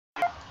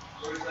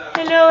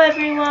Hello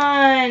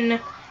everyone.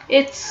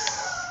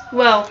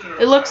 Well,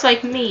 it looks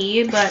like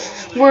me,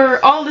 but we're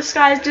all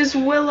disguised as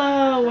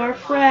Willow, our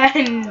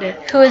friend.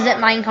 Who is at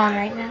Minecon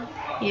right now?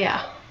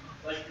 Yeah.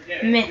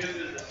 Me.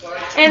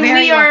 And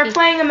Very we are lucky.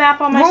 playing a map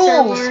on my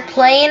Rules. server.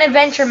 Play in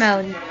adventure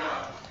mode.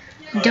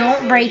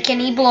 Don't break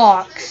any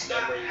blocks.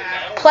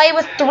 Play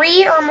with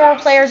 3 or more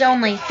players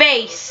only.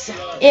 Face.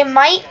 It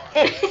might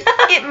be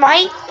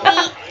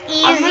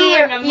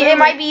easier. It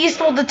might be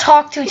useful to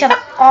talk to each other.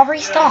 Aubrey,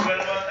 stop.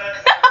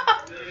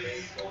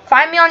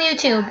 Find me on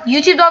YouTube.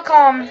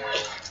 YouTube.com.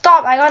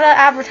 Stop. I gotta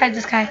advertise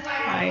this guy.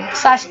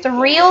 / the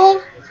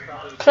real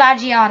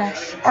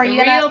Plagiatus. Are you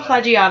gonna? Real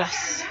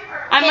Plagiatus.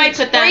 I might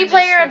put that.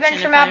 3-player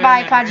adventure map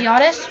by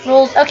Plagiatus.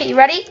 Rules. Okay, you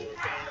ready?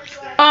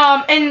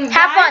 And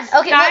have guys,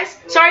 fun. Okay, guys.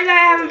 Sorry that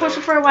I haven't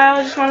posted for a while.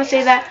 I just want to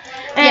say that.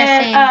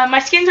 And yes, my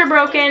skins are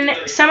broken.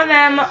 Some of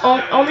them,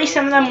 only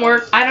some of them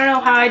work. I don't know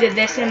how I did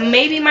this, and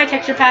maybe my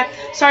texture pack.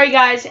 Sorry,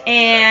 guys.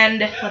 And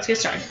let's get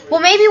started.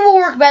 Well, maybe we'll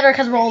work better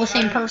because we're all the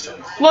same person.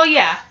 Well,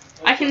 yeah.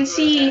 I can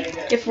see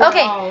if we're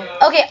all...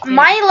 Okay,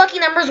 my lucky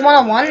number is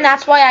 101.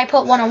 That's why I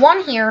put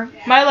 101 here.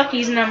 My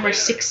lucky's number is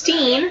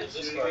 16.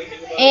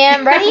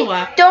 And ready?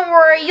 Don't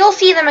worry, you'll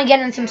see them again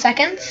in some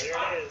seconds.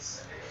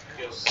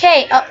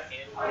 Okay,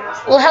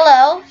 well,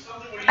 hello.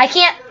 I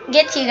can't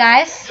get to you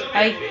guys.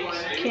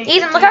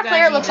 Ethan, look how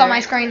clear it looks on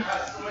my screen.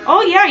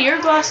 Oh, yeah, your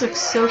glass looks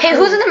so Hey, cool.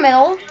 who's in the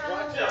middle?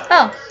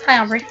 Oh, hi,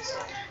 Aubrey.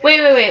 Wait.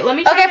 Let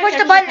me try Okay, push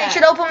the button. It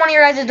should open one of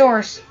your guys'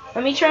 doors.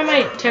 Let me try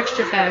my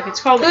texture pack. It's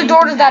called... Whose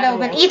door does that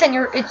open? Ethan,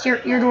 your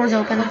door's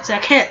open. 1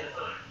 second.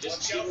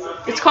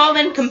 It's called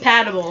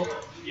Incompatible. Oh,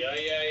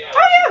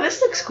 yeah,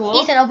 this looks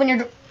cool. Ethan, open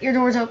your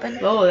door's open.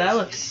 Oh, that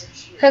looks...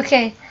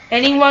 Okay.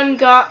 Anyone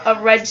got a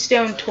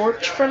redstone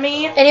torch for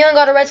me? Anyone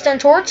got a redstone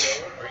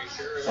torch?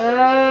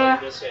 I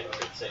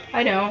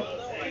don't.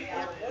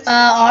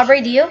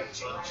 Aubrey, do you?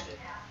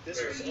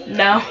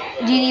 No.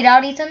 Do you need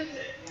out, Ethan?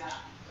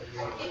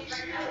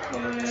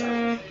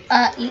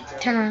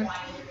 Turn around.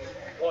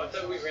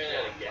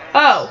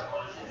 Oh.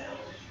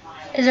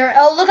 Is there?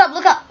 Oh, look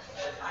up.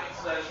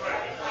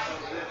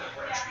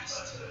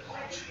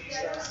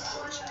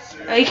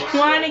 I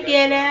want to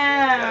get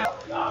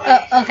out.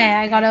 Okay,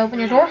 I gotta open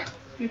your door.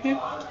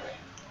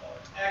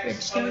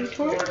 Redstone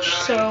torch.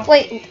 So.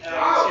 Wait.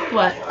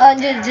 What?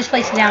 Just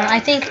place it down. I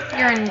think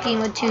you're in game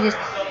mode 2.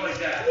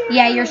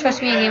 Yeah, you're supposed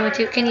to be in game mode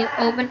 2. Can you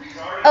open?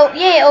 Oh,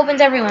 yeah, it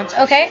opens everyone's.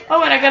 Okay.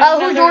 Oh, and I got.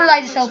 Whose door did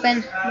I just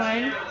open?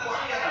 Mine.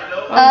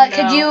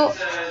 Could you?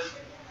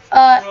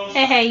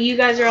 Hey, you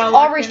guys are all.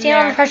 Aubrey, stand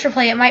on the pressure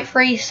plate. It might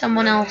free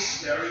someone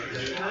else.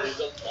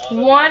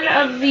 One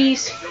of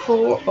these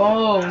 4.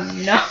 Oh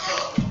no.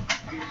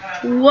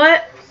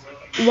 What?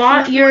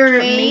 Want your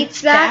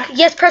mates back?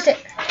 Yes, press it.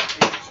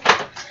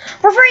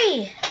 We're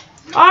free.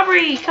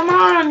 Aubrey, come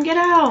on, get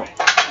out.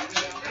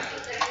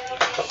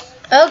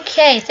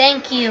 Okay,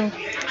 thank you.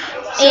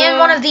 So, and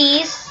one of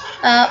these.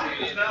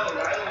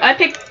 I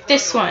picked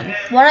this one.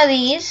 One of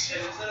these.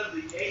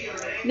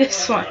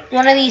 This one.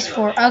 One of these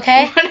 4.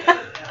 Okay.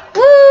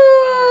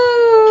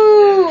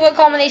 Woo! What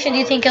combination do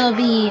you think it'll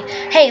be?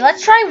 Hey,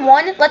 let's try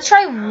one.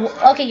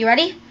 Okay, you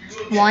ready?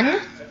 1,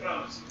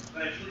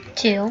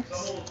 2,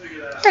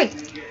 3.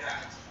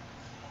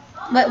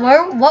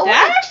 What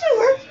that actually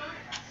worked.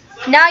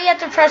 Now you have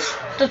to press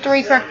the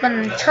 3 correct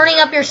button. Turning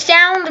up your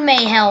sound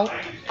may help.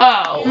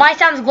 Oh. My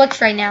sound's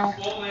glitched right now.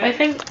 I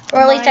think.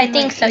 Or at least I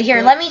think so.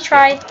 Here, let me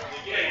try.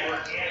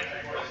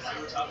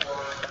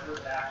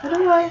 How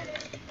do I?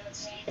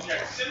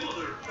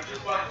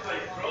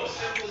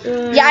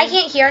 Yeah, I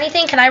can't hear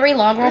anything. Can I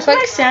relog real quick?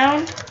 Where's my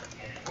sound?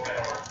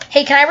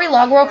 Hey, can I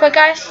relog real quick,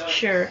 guys?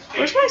 Sure.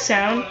 Where's my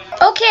sound?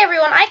 Okay,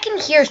 everyone, I can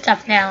hear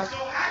stuff now.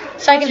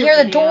 So I can hear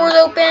the doors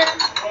open.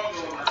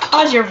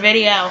 Pause your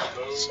video.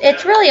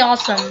 It's really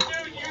awesome. Pause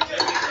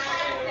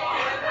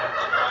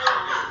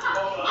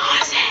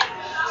it.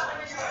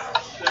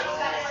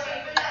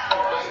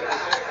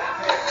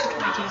 What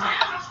do I do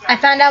now? I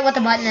found out what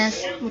the button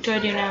is. What do I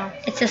do now?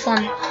 It's this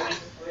one.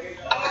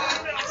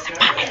 What's the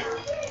button?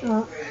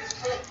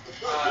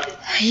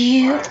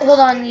 Hold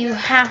on, you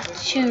have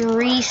to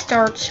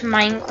restart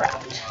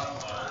Minecraft.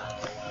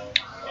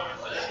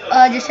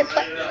 Just hit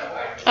play.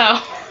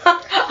 Oh.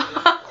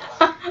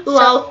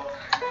 Lol.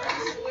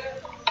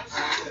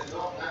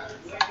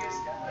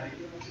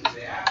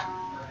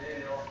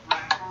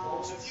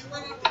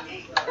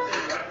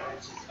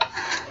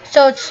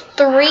 So it's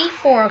 3,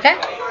 4, okay?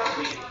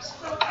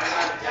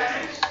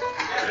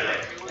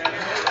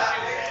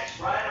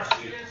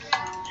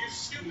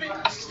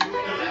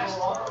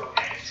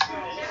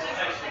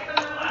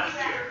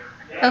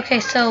 Okay,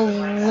 so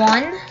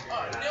 1.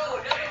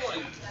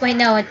 Wait,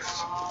 no,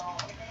 it's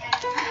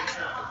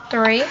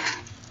 3,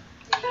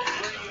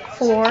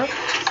 4.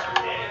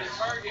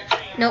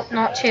 Nope,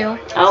 not 2.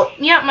 Oh,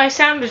 yeah, my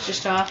sound is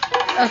just off.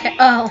 Okay,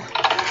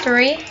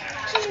 3.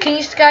 Can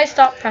you guys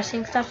stop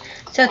pressing stuff?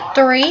 So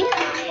 3.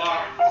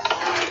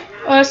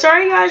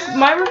 Sorry guys,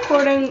 my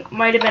recording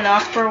might have been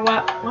off for a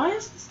while. Why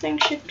is this thing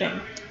shifting?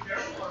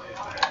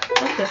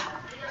 Okay.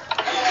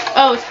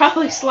 Oh, it's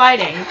probably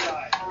sliding.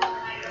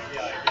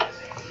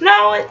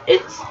 No,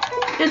 it's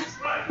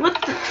what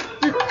the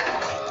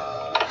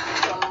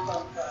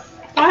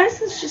why is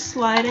this just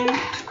sliding?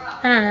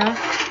 I don't know.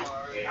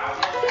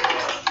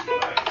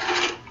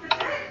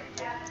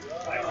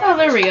 Oh,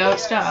 there we go.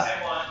 Stop.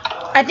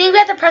 I think we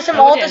have to press them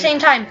all at the same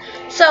time.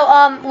 So,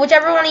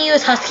 whichever one of you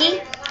is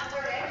Husky.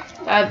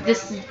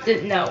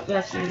 No,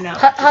 that's no.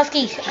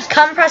 Husky,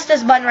 come press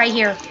this button right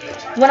here.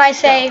 When I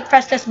say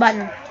press this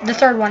button, the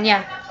third one,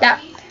 yeah,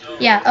 that,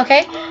 yeah,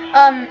 okay.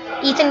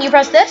 Ethan, you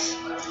press this.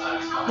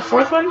 The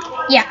fourth one?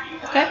 Yeah.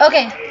 Okay.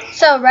 Okay.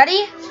 So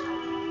ready?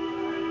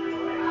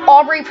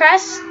 Aubrey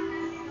press.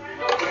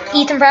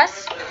 Ethan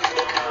press.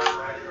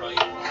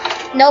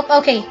 Nope.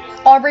 Okay.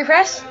 Aubrey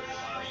press.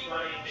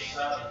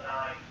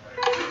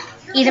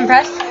 Ethan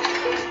press.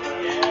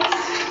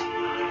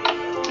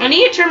 I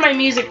need to turn my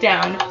music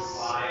down.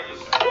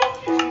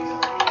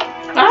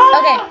 Ah!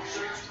 Okay.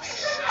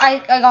 I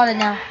got it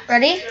now.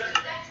 Ready?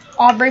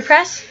 Aubrey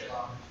press.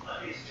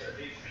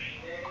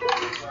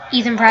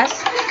 Ethan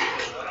press.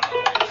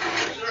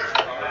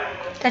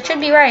 That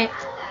should be right.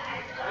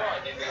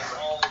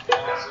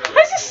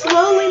 Why is it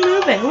slowly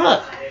moving?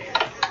 Look.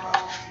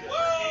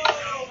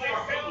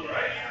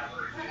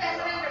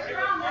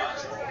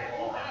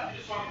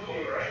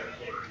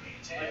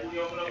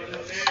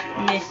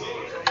 Meh.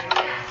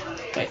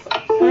 Wait,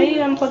 why did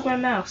you unplug my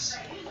mouse?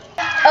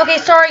 Okay,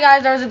 sorry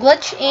guys, there was a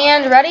glitch.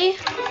 And ready?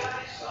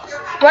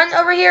 Run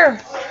over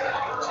here.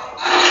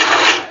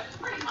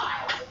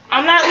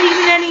 I'm not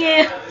leaving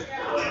any.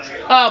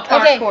 Oh,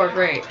 parkour, okay.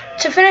 Great.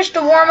 To finish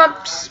the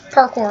warm-ups,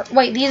 parkour.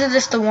 Wait, these are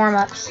just the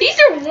warm-ups. These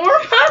are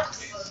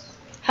warm-ups?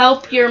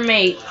 Help your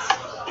mates.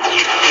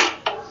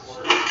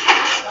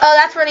 Oh,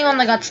 that's for anyone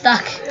that got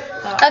stuck.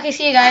 Oh. Okay,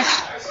 see you guys.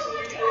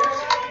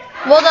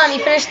 Well done,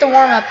 you finished the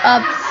warm-up.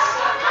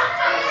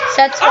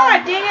 Set spawn.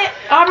 Ah, dang it.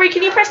 Aubrey,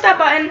 can you press that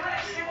button?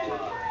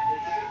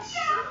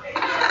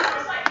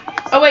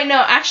 Oh, wait,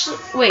 no, actually,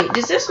 wait,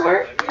 does this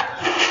work?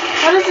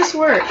 How does this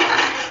work?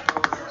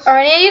 Are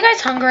any of you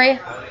guys hungry?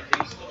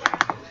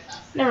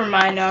 Never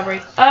mind,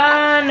 Aubrey. No,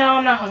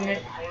 I'm not hungry.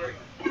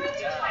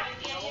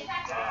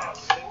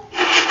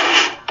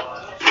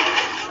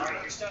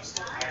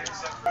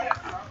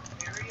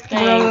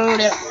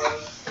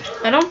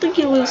 I don't think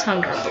you lose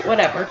hunger, but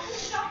whatever.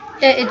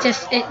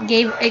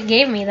 It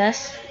gave me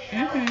this. I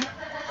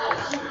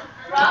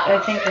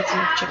think that's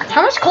enough chicken.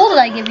 How much coal did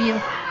I give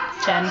you?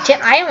 10.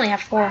 10. I only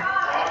have 4.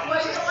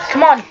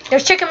 Come on,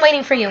 there's chicken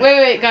waiting for you.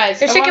 Wait, guys.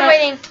 There's chicken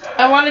waiting.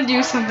 I want to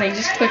do something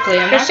just quickly.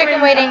 There's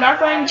chicken waiting. I'm not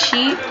going to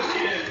cheat.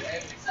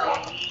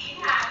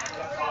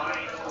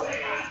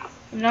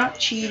 I'm not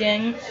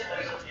cheating.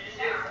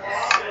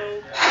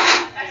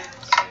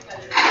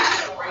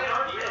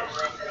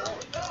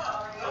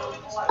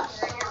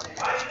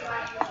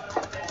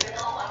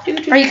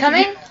 Are you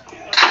coming?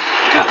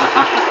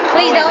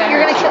 Please don't.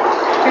 You're gonna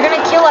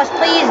kill us.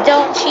 Please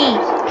don't cheat.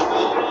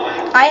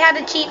 I had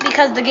to cheat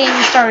because the game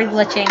started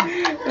glitching.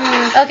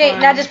 Okay,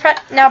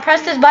 now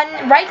press this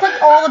button. Right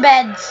click all the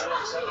beds.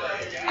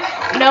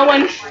 No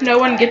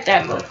one get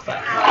that move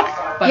button.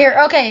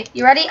 Here, okay,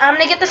 you ready? I'm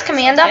gonna get this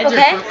command up,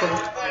 okay?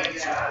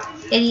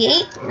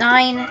 88,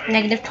 9,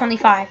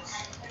 -25.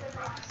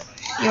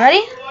 You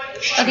ready?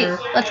 Sure. Okay,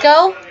 let's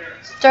go.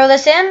 Throw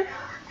this in.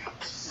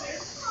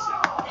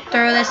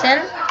 Throw this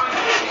in.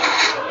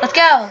 Let's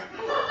go.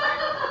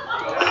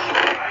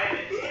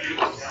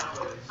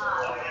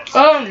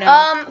 Oh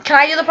no. Can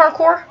I do the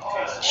parkour?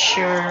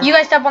 Sure. You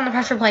guys step on the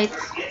pressure plates.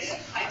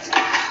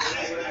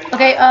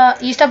 Okay,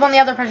 you step on the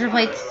other pressure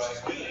plates.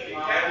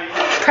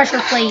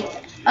 Pressure plate.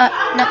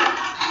 No.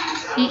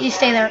 You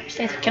stay there.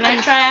 Stay there. Can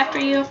I try after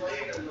you?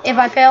 If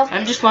I fail?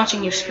 I'm just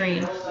watching your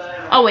screen.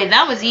 Oh wait,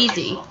 that was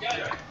easy.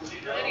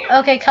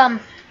 Okay, come.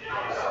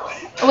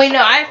 Oh wait,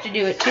 no, I have to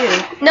do it too.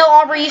 No,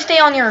 Aubrey, you stay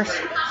on yours.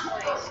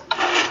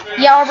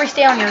 Yeah, Aubrey,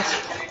 stay on yours.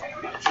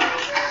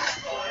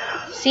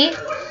 See?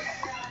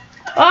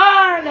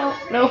 Ah,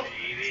 no.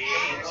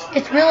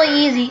 It's really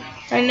easy.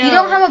 I know. You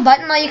don't have a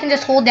button that you can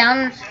just hold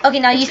down. Okay,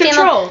 now you stand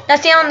on. Now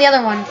stand on the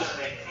other one.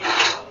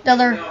 The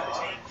other.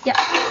 Yeah.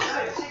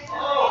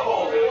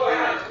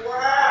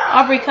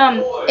 Aubrey,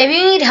 come. If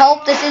you need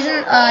help, this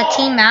isn't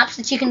team maps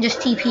that you can just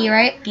TP,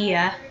 right?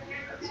 Yeah.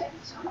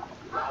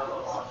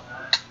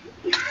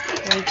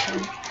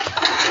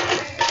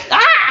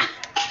 Ah!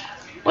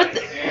 What?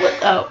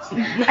 Oh.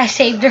 I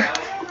saved her.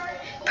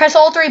 Press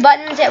all 3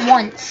 buttons at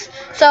once.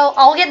 So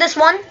I'll get this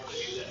one.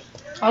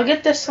 I'll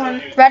get this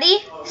one.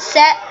 Ready,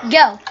 set,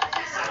 go.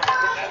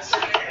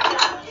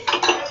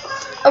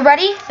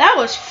 Ready? That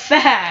was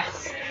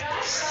fast.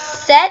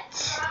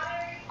 Set,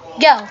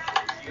 go.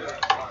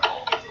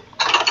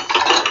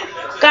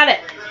 Got it.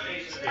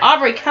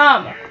 Aubrey,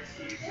 come.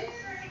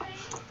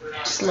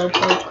 Slow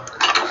poke.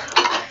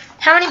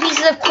 How many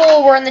pieces of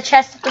coal were in the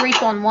chest at the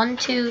respawn? 1,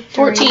 2, 3,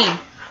 14.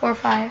 4,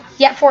 5.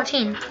 Yeah,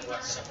 14.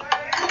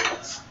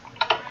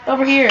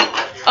 Over here.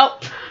 Oh.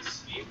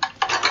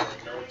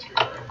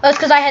 That's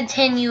because I had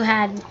 10, you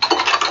had...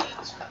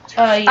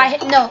 Yeah.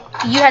 No,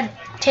 you had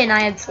 10,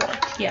 I had 4.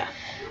 Yeah.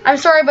 I'm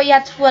sorry, but you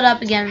have to split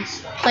up again.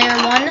 Player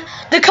 1.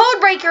 The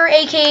code breaker,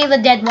 aka the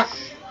dead one.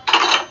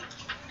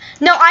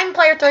 No, I'm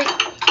player 3.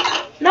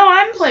 No,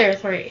 I'm player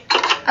 3.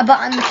 But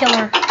I'm the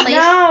killer. Please.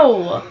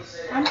 No.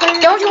 I'm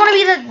player Don't you want to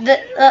be the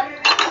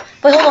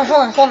wait,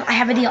 hold on. I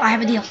have a deal.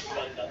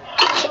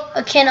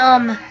 Can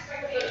Aubrey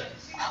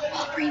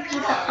be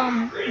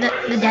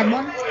the dead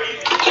one?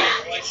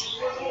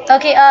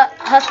 Okay,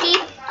 Husky.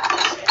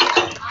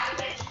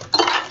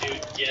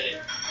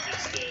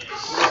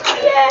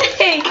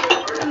 Yay!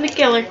 I'm the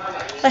killer.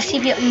 Let's see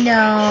if you.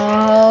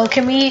 No.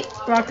 Can we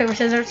rock, paper,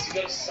 scissors?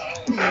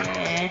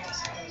 Yeah.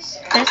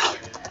 This.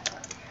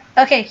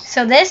 Okay,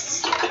 so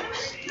this.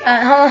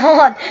 Hold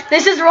on.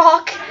 This is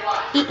rock.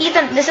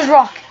 Ethan, this is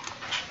rock.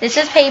 This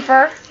is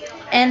paper.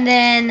 And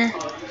then.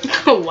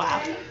 Oh,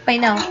 wow. Wait,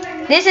 no.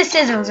 This is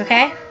scissors,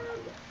 okay?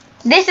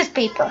 This is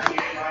paper.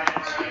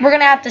 We're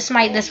gonna have to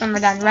smite this when we're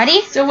done.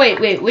 Ready? So,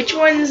 wait. Which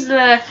one's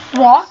the.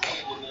 Rock,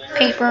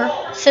 paper,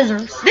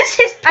 scissors. This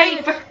is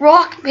paper.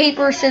 Rock,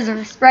 paper,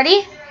 scissors.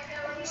 Ready?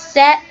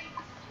 Set,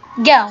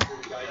 go.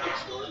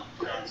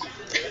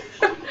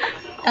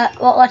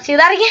 Well, let's do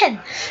that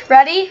again.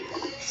 Ready?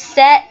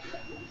 Set,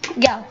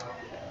 go.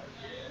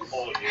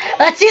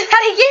 Let's do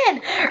that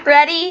again.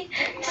 Ready,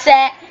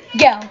 set,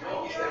 go.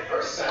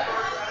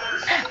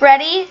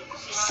 Ready,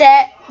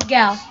 set,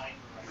 go.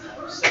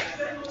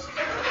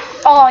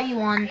 Oh, you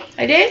won.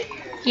 I did?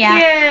 Yeah.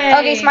 Yay.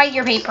 Okay, smite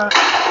your paper.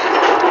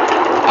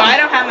 Oh, I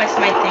don't have my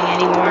smite thing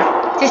anymore.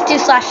 Just do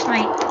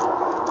 /smite.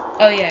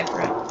 Oh, yeah, I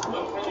forgot.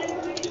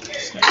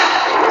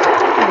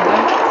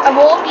 I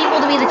want people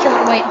to be the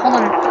killer. Wait, hold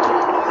on.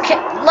 Okay,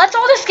 let's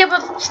all just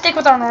stick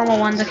with our normal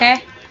ones,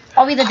 okay?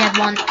 I'll be the dead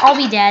one. I'll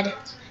be dead.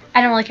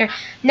 I don't really care.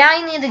 Now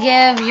you need to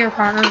give your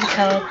partner the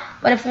code.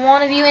 But if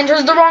one of you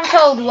enters the wrong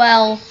code,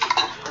 well,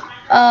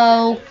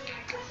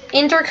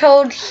 enter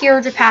code here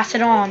to pass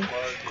it on.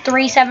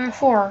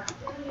 374.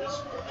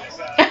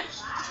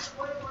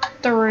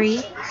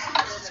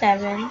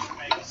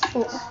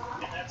 374.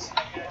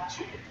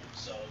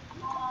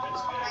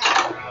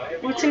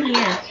 What's in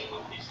here?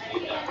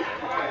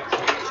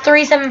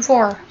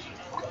 374.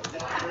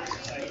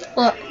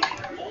 Look.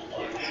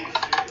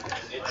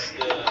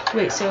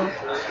 Wait, so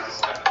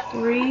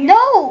 3? No.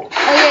 Oh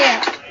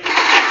yeah.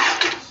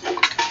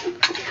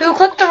 Who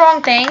clicked the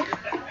wrong thing?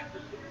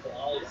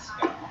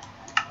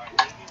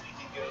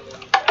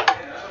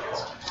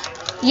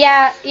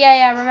 Yeah.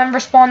 Remember,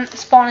 spawn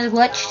is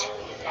glitched.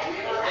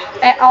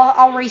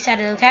 I'll reset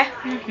it, okay?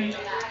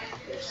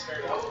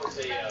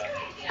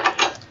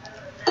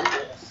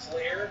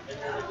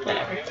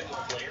 Whatever.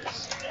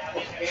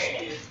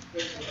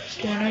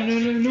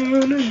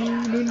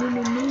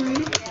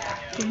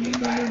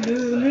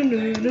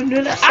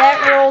 Set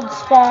world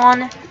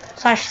spawn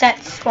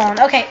 /set spawn.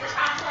 Okay.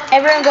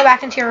 Everyone go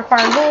back into your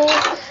required role.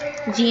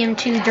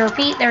 GM2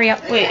 Derpy. There we go.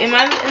 Wait, am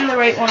I in the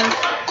right one?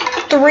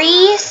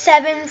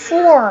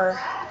 374.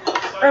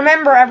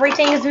 Remember,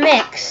 everything is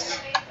mixed.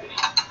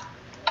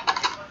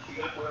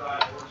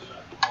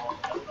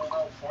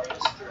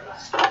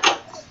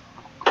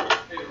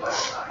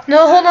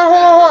 No, hold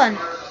on.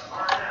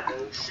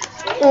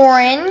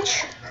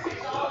 Orange.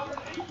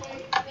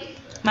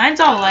 Mine's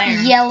all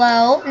iron.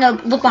 Yellow. No,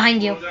 look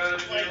behind you.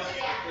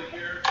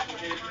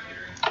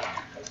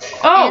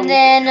 Oh. And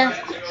then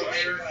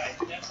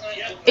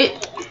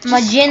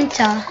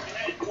magenta.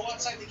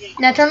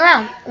 Now turn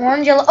around.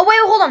 Orange, yellow. Oh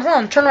wait, hold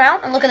on. Turn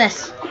around and look at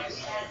this.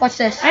 Watch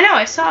this. I know,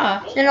 I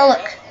saw. No,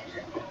 look.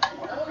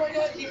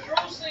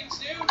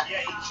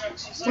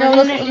 No,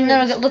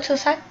 look to the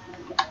side.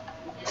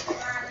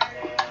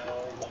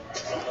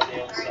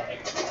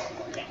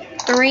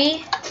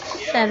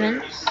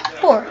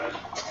 374.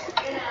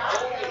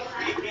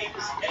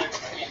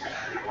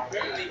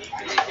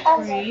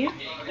 3.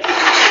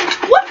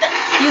 What the?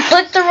 You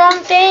clicked the wrong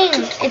thing.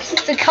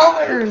 It's the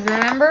colors,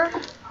 remember?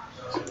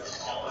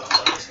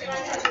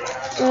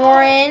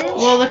 Orange.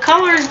 Well, the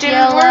colors didn't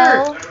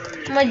yellow,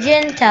 work.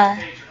 Magenta.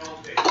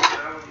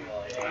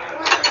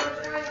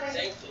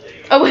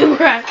 Oh wait,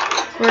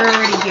 we're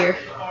already here.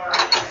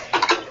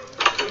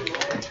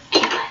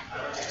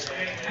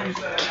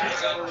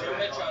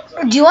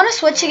 Do you want to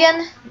switch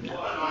again?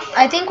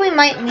 I think we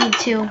might need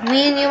to.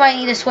 Me and you might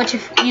need to switch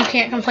if you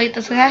can't complete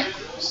this, okay?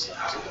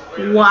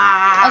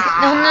 Wow.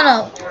 Okay,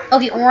 no.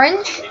 Okay,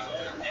 orange.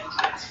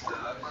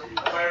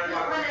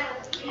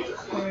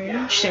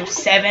 Orange, so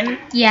 7.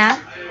 Yeah.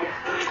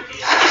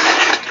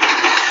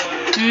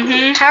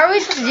 How are we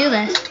supposed to do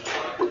this?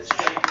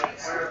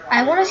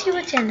 I want to see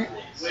what's in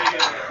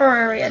her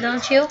area,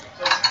 don't you?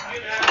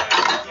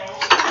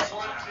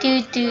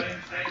 Dude.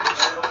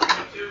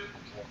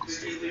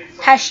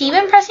 Has she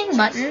been pressing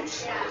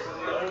buttons?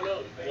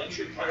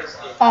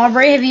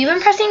 Aubrey, have you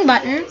been pressing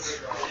buttons?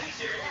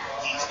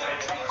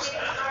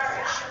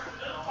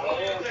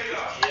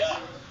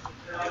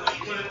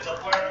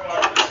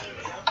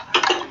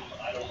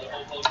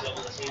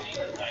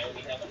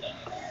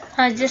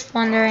 I was just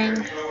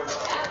wondering.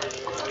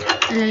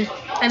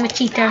 I'm a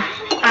cheater.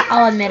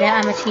 I'll admit it,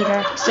 I'm a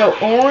cheater. So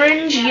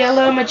orange,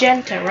 yellow,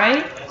 magenta,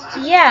 right?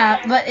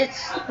 Yeah, but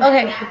it's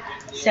okay.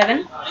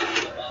 7.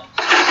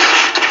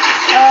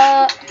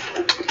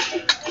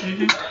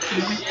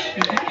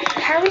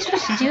 How are we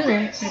supposed to do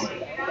this?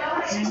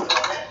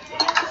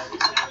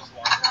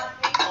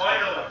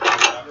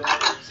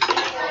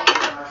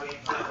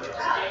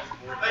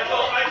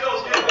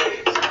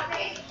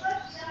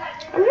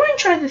 I want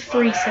to try the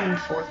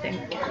 374 thing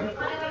again.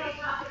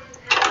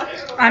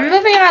 I'm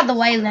moving out of the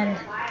way then.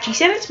 She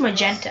said it's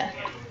magenta.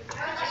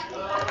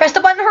 Press the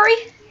button, hurry.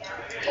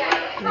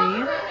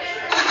 3.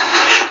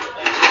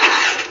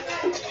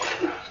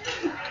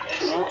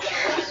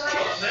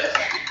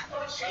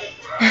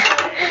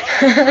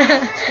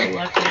 So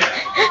lucky.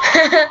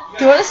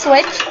 Do you want to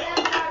switch?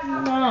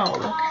 No.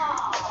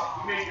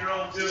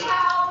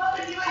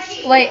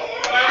 Wait.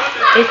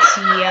 It's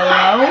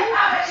yellow.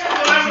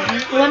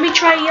 Let me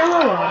try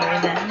yellow on her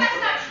then.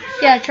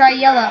 Yeah, try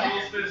yellow.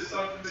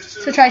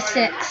 So try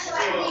 6.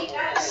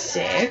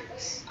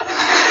 6.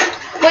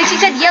 Wait, she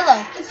said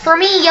yellow. For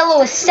me,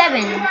 yellow is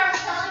 7.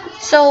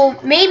 So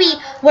maybe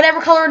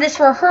whatever color it is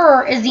for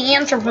her is the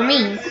answer for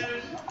me.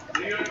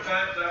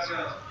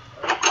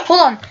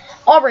 Hold on.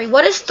 Aubrey,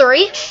 what is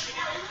 3?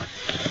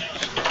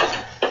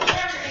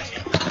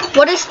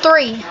 What is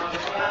 3?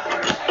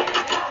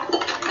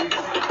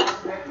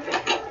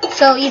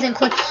 So Ethan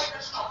clicks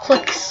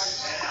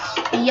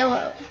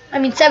yellow. I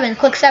mean 7.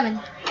 Click 7.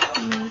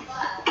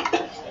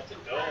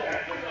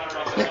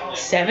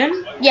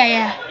 7?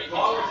 Yeah.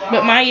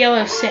 But my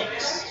yellow's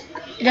 6.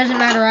 It doesn't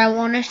matter. I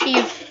want to see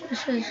if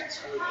this is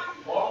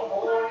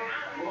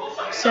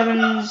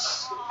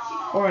 7's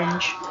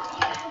orange.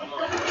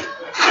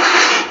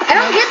 I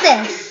don't get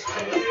this.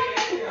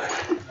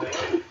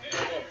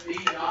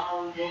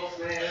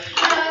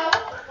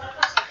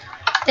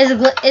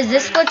 Is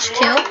this glitch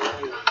too?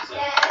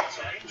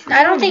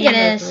 I don't think it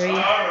is.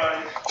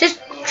 Just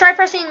try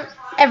pressing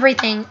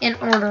everything in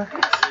order.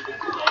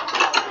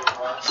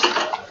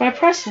 If I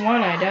press 1,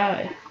 I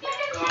die.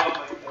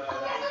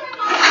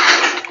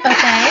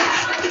 Okay.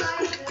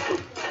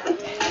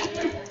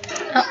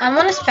 Oh, I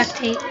want to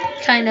spectate.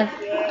 Kind of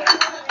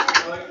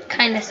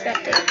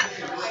spectate.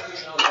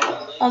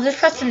 I'll just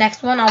press the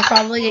next one. I'll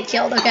probably get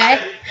killed, okay?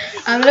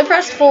 I'm going to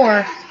press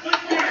 4.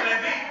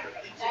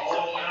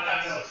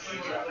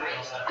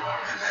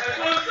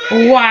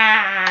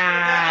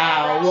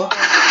 Wow.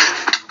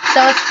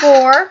 So it's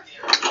 4.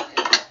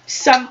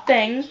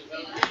 Something.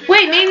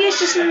 Wait, maybe it's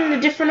just in a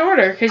different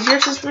order, because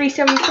yours is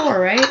 374,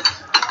 right?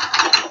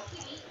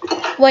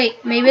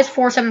 Wait, maybe it's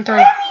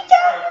 473.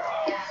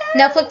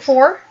 Now click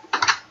 4.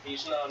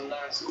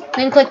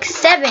 Then click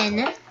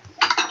 7.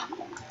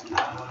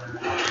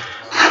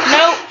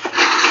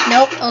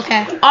 Nope,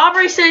 okay.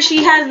 Aubrey says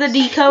she has the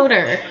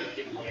decoder.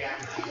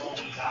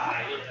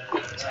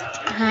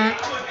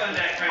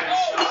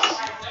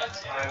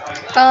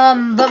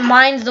 But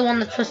mine's the one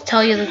that's supposed to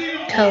tell you the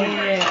code.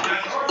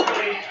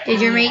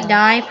 Did your mate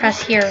die?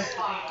 Press here.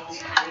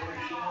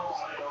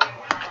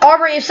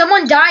 Aubrey, if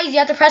someone dies, you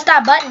have to press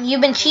that button.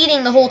 You've been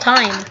cheating the whole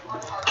time.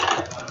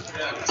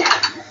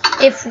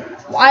 If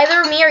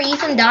either me or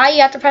Ethan die,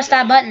 you have to press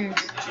that button.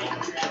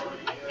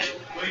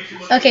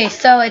 Okay,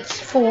 so it's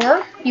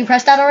 4. You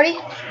pressed that already?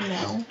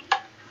 No.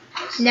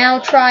 Now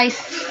try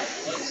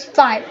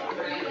 5.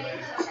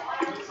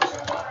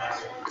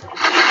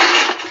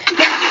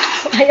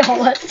 I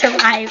almost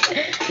survived.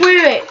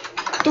 Wait.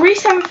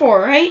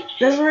 374, right?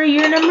 Those were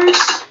your numbers?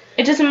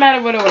 It doesn't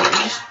matter what order.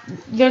 Just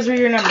those were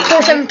your numbers.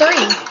 473.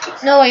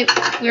 Right? No, wait.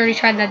 We already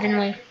tried that, didn't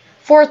we?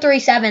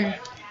 437.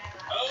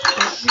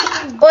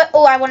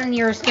 Oh, I wanted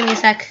yours. Give me a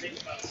sec.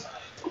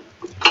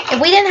 If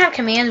we didn't have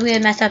commands, we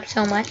would mess up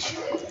so much.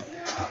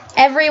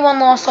 Everyone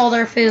lost all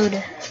their food.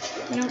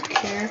 I don't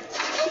care.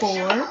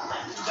 4.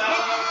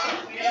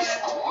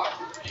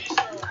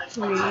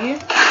 3.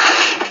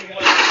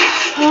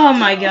 Oh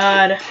my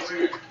god.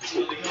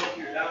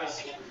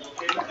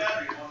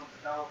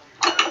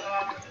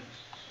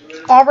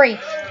 Aubrey,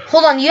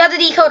 hold on. You have the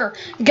decoder.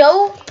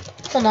 Go.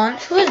 Hold on.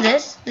 Who is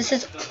this? This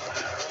is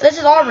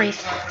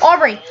Aubrey's.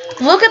 Aubrey,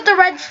 look at the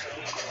red.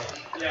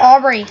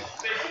 Aubrey,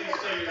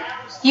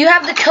 you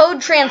have the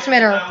code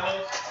transmitter.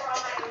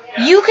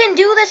 You can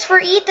do this for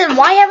Ethan.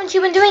 Why haven't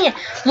you been doing it?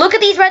 Look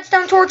at these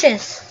redstone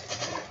torches.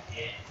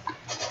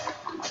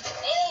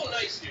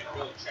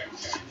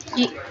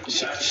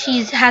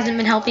 She hasn't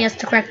been helping us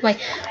the correct way.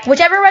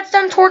 Whichever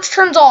redstone torch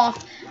turns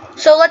off.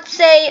 So let's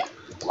say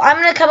I'm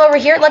gonna come over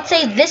here. Let's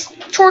say this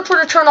torch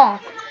were to turn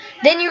off.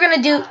 Then you're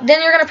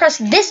gonna press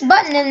this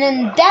button, and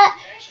then that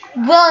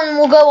one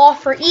will go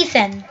off for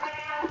Ethan.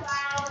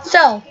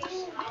 So,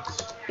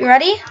 you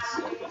ready?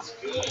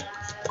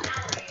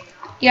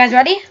 You guys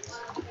ready?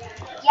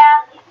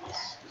 Yeah.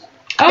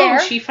 Oh, there.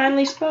 She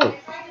finally spoke.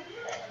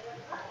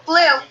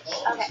 Blue.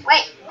 Okay,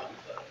 wait.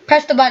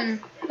 Press the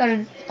button.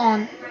 Button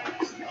on.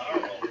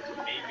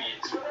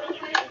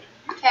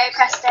 Okay, I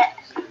pressed it.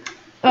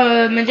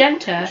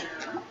 Magenta.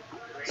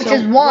 It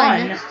says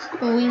 1.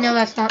 But we know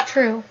that's not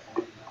true.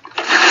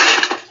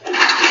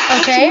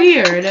 Okay.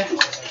 Weird.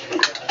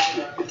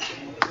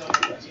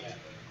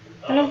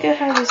 I don't get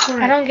how this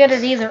works. I don't get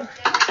it either.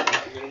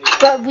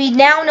 But we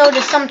now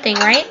notice something,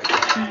 right?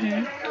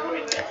 Mhm.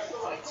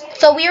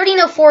 So we already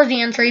know 4 is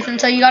the answer, Ethan,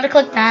 so you gotta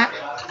click that.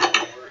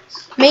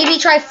 Maybe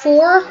try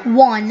 4,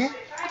 1.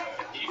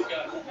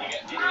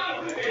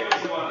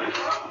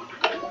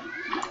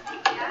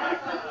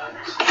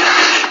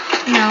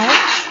 No.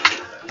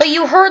 But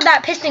you heard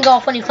that piston go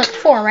off when you clicked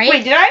 4, right?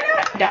 Wait, did I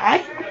not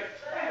die?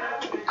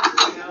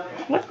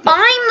 What?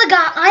 I'm the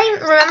guy.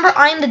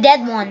 I'm the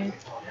dead one.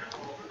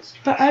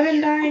 But I've been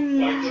dying.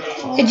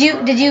 Did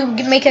you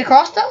make it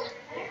across though?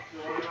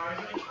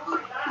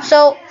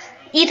 So,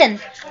 Ethan,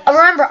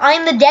 remember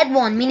I'm the dead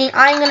one, meaning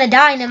I'm gonna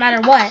die no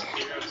matter what.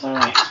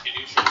 Oh.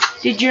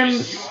 Did your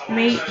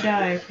mate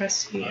die?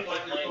 Press here.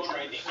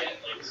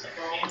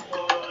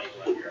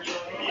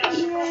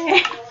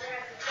 Yay.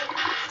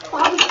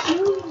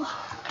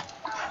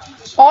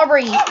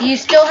 Aubrey, you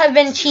still have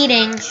been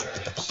cheating.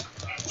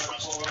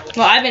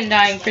 Well, I've been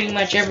dying pretty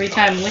much every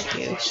time with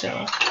you,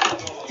 so.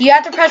 You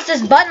have to press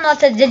this button that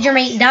says, did your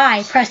mate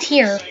die? Press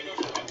here.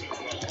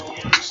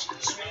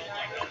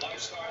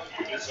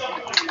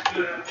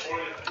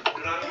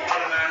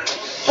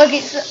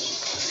 Okay,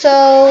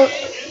 so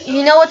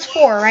you know it's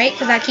 4, right?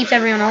 Because that keeps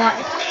everyone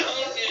alive.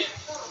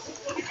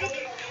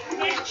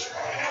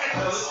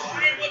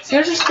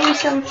 There's a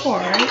space on 4,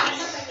 right?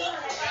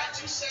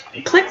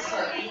 Click.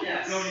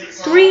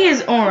 3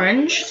 is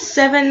orange,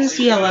 7's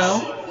yellow.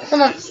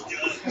 Hold on.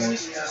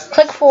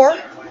 Click 4,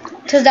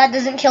 because that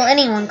doesn't kill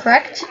anyone,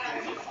 correct?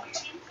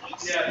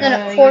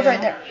 No, 4 is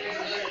right there.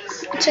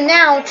 So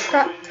now,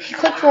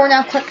 click 4,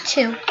 now click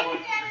 2.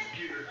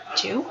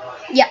 2?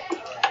 Yeah.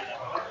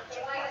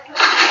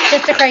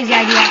 Just a crazy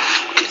idea.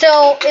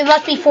 So, it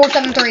must be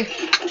 473.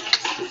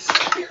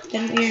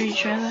 Didn't we already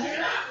try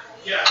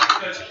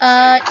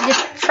that?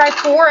 Just try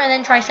 4 and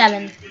then try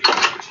 7.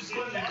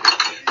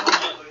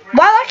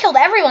 Wow, that killed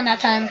everyone that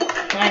time.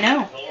 I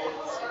know.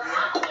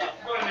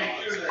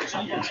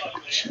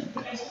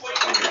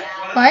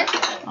 What?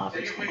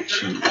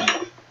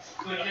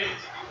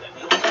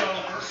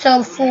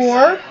 So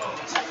 4,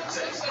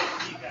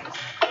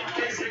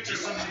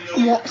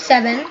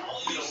 7.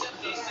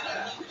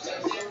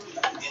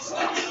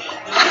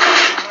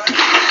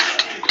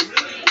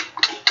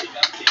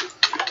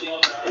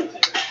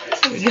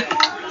 There we go.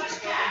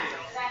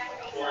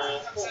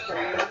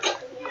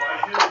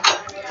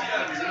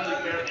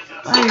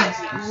 I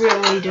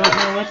really don't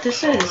know what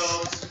this is.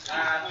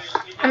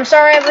 I'm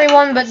sorry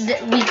everyone, but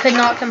we could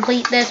not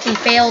complete this. We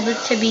failed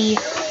to be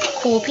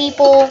cool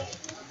people.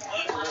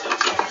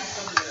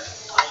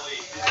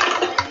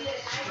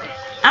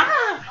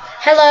 Ah!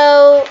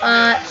 Hello,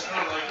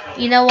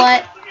 you know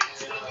what?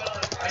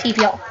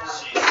 TPL.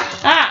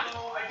 Ah!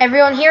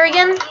 Everyone here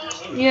again?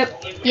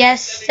 Yep.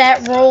 Yes,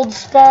 set rolled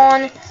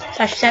spawn,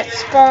 / set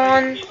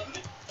spawn.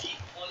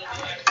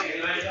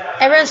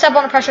 Everyone step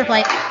on a pressure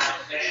plate.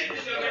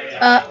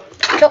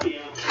 Go.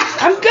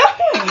 I'm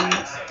going!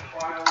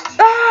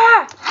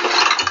 Ah!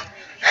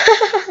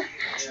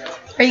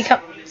 Where you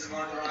come?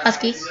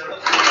 Husky.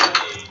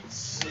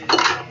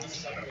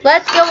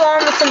 Let's go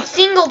on with some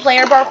single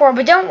player parkour,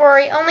 but don't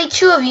worry, only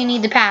 2 of you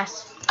need to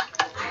pass.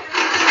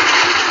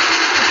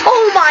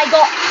 Oh my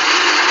god!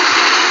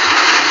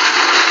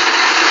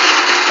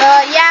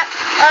 Yeah.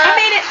 I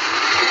made it!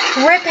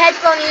 RIP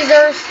headphone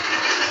users.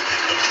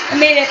 I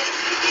made it.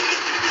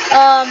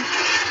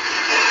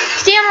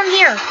 Stand on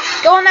here.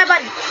 Go on that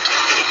button.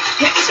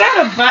 It's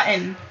not a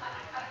button.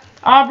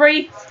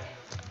 Aubrey,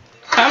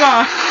 come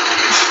on.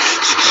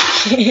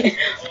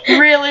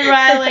 Really,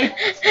 Riley?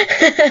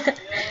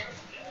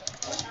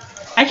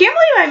 I can't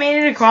believe I made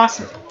it across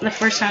the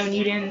first time and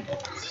you didn't.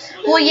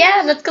 Well,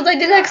 yeah, that's because I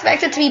didn't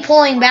expect it to be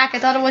pulling back. I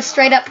thought it was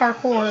straight up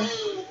parkour.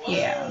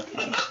 Yeah,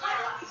 okay.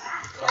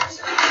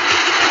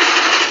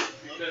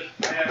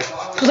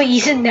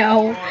 Please,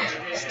 no.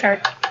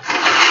 Start.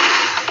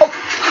 Oh.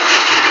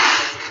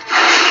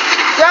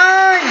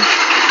 Run!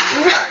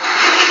 Run!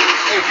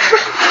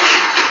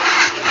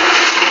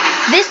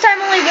 This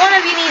time only 1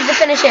 of you needs to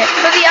finish it.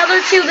 For the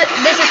other 2,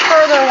 this is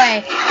further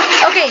away.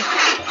 Okay,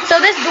 so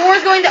this door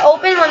is going to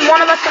open when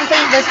one of us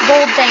complete this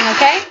gold thing,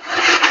 okay?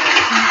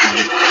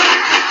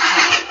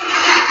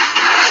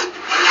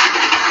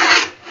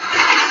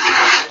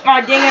 Aw,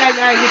 oh, dang it, I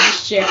gotta get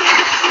this shit.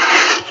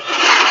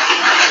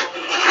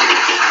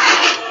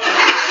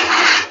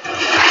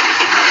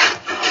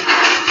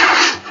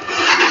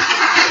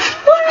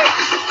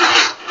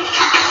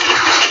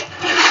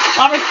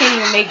 Aubrey can't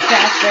even make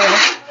faster.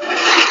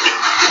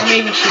 Or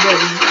maybe she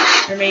didn't.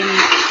 Or maybe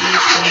she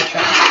just didn't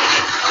try.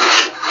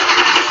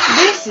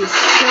 This is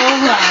so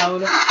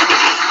loud.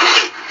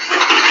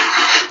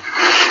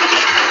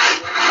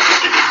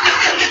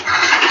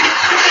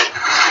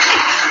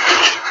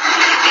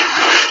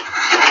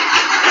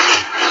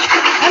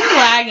 I'm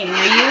lagging,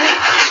 are you?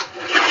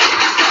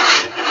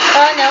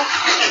 No.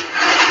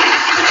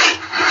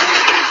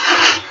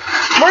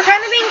 We're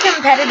kind of being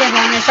competitive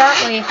on this,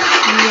 aren't we?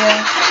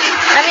 Yeah.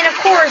 I mean, of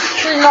course,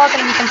 who's not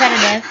going to be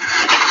competitive?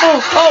 Oh.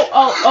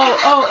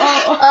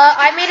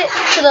 I made it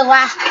to the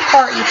last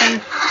part,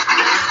 Ethan.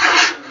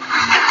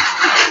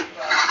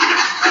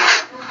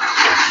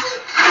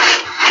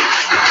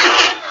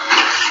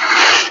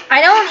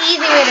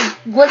 easy way to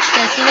glitch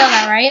this. You know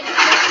that, right?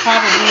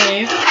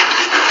 Probably.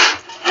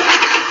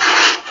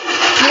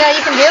 You know what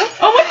you can do?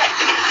 Oh my!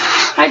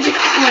 I just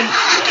went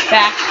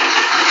back.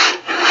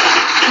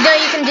 You know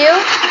what you can do?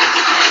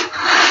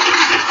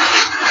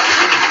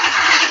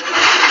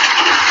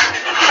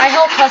 I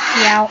helped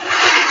Husky out.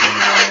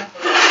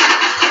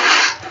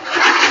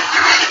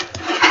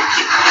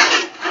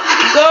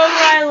 Go,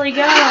 Riley,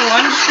 go!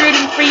 I'm just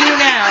rooting for you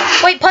now.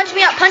 Wait, punch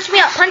me up, punch me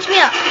up, punch me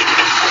up.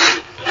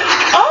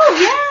 Oh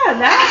yeah,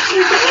 that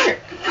actually could work.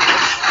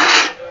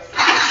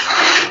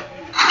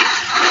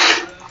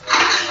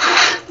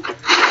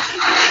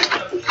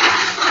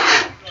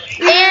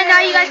 And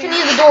now you guys can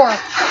use the door.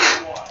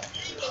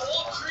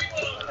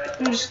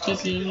 I'm just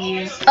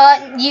TPing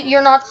you.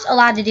 You're not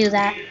allowed to do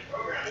that.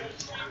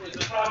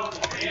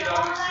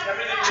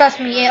 Trust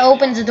me, it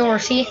opens the door,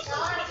 see?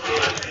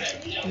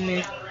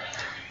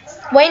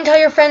 Wait until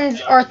your friends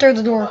are through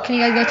the door. Can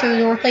you guys go through the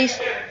door, please?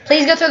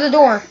 Please go through the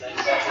door.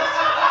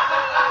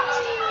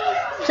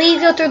 Please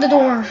go through the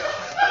door.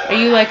 Are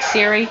you like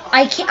Siri?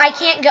 I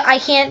can't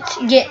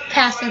get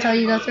past until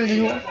you go through the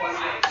door.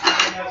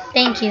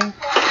 Thank you.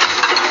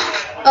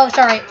 Oh,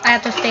 sorry. I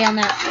have to stay on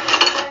that.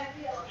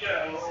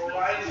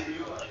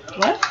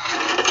 What?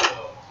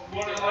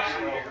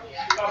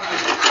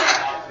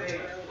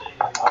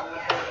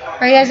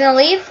 Are you guys gonna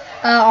leave?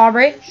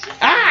 Aubrey?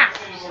 Ah!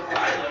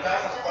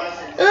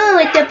 Ooh,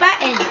 it's a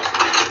button.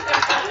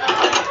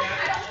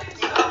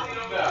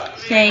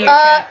 Okay,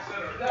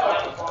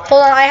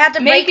 Hold on, I have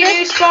to break Make a new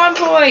this. spawn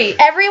point.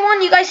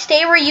 Everyone, you guys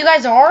stay where you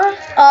guys are.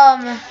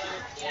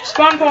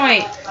 Spawn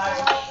point.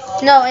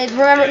 No,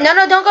 remember,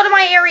 no, don't go to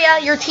my area.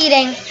 You're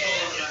cheating.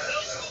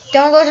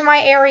 Don't go to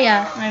my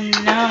area. I'm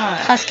not.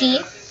 Husky.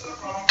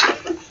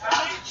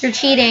 You're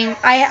cheating.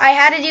 I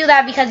had to do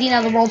that because, you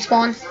know, the world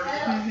spawn.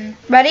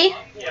 Ready?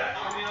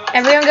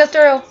 Everyone go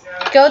through.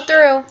 Go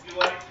through.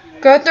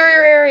 Go through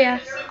your area.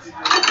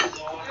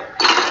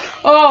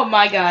 Oh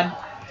my god.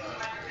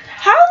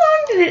 How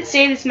long did it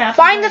say this map?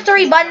 Find the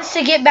 3 buttons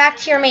to get back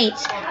to your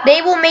mates.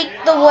 They will make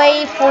the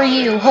way for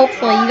you,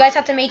 hopefully. You guys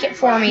have to make it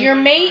for me. Your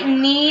mate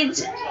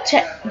needs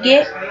to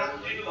get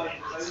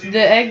the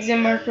eggs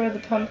and marker of the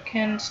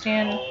pumpkin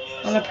stand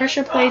on the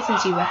pressure plate and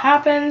see what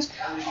happens.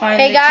 Find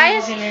Hey the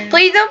guys, keys and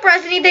please don't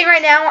press anything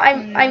right now.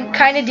 I'm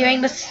kind of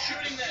doing this.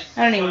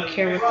 I don't even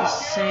care what this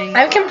is saying.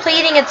 I'm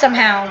completing it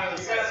somehow.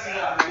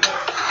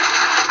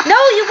 No,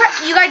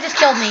 you guys just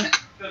killed me.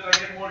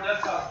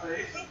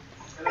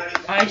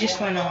 I just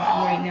went on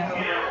right now.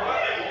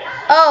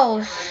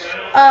 Oh,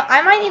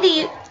 I might need to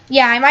use.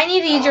 Yeah, I might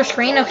need to use your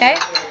screen, okay?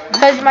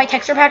 Because my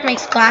texture pack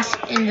makes glass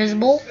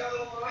invisible.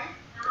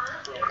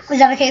 Is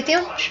that okay with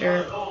you?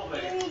 Sure.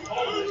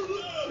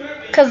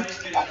 Because,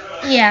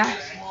 yeah.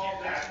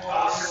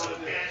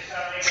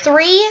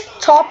 3,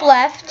 top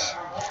left.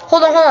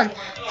 Hold on.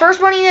 First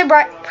one you need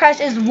to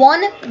press is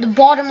 1, the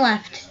bottom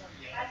left.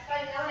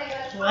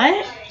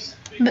 What?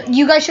 But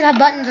you guys should have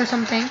buttons or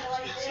something.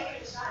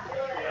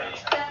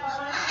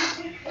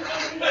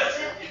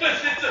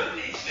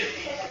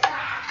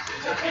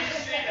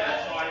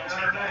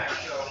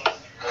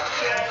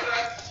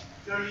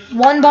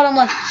 One bottom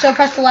left, so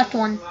press the left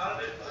one.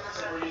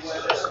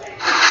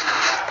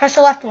 Press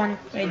the left one.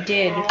 I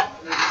did.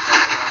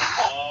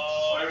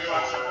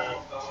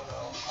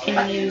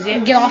 Can you use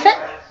it? Get off it.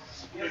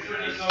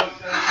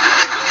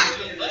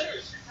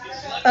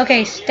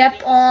 Okay,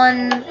 step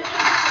on.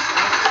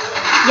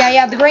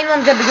 Yeah, the green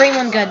one's good. The green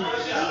one's good.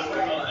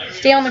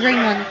 Stay on the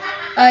green one.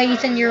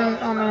 Ethan, you're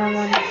on the wrong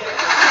one.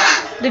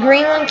 The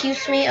green one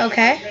keeps me.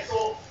 Okay.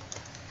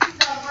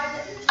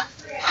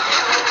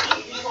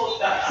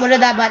 What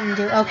did that button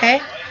do?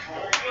 Okay.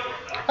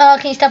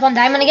 Can you step on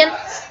diamond again?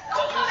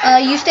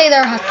 You stay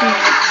there, Husky.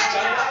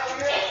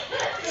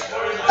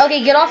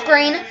 Okay, get off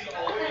green.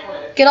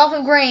 Get off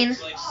of green.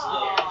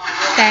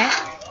 Okay.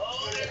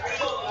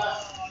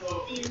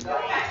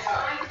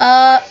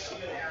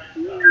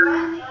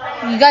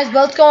 You guys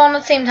both go on at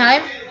the same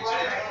time?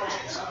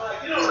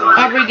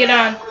 Aubrey, get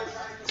on.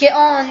 Get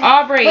on.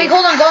 Aubrey. Wait,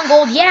 hold on. Go on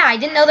gold. Yeah, I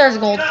didn't know there was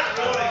gold.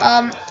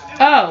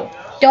 Oh.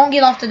 Don't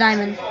get off the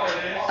diamond.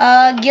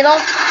 Get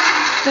off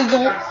the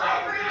gold.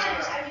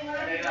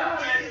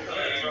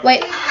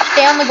 Wait,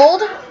 stay on the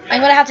gold.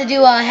 I'm gonna have to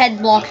do a head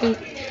block, a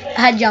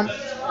head jump.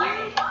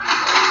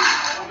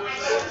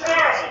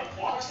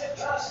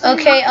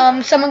 Okay,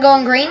 someone go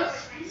on green.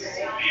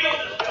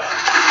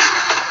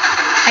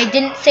 I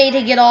didn't say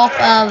to get off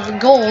of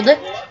gold.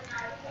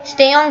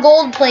 Stay on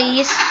gold,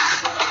 please.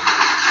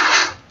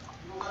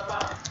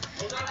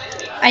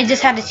 I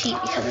just had to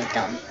cheat because it's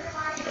dumb.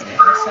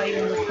 I saw you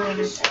in the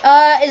corner.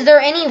 Is there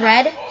any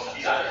red?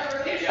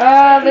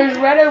 There's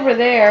red over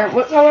there.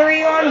 What color are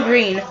you on?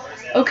 Green.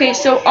 Okay,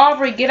 so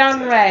Aubrey, get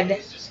on red.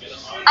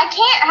 I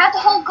can't. I have to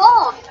hold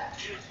gold.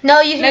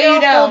 No, you can get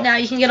off don't. gold now.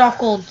 You can get off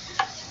gold.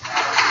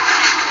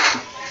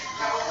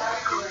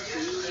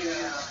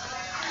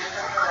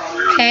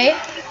 Okay.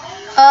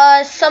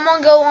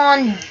 Someone go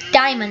on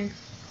diamond.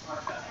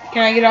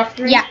 Can I get off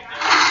green? Yeah.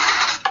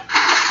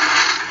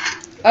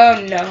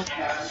 Oh no.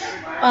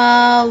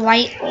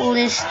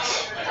 whitelist.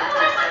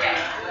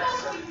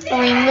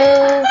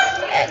 Remove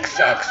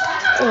XX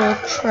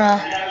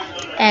Ultra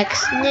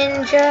X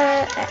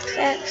Ninja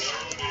XX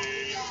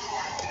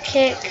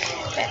Kick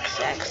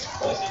XX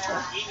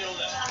Ultra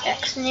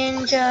X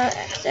Ninja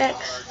XX.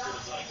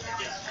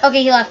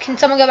 Okay, he left. Can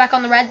someone go back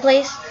on the red,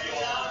 please?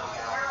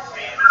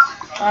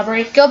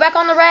 Aubrey. Go back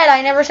on the red.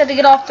 I never said to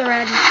get off the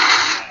red.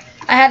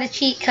 I had to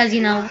cheat because,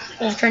 you know,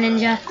 Ultra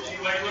Ninja.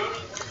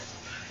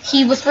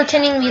 He was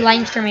pretending to be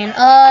Limester-Man.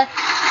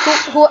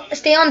 Who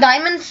stay on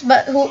diamonds,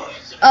 but who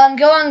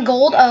go on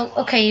gold. Oh,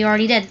 okay, you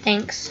already did.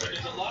 Thanks.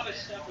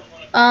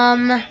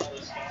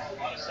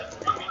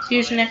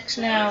 Who's next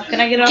now? Can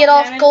I get off? Get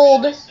off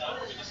gold.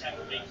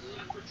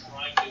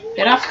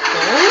 Get off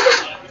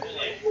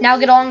gold? Now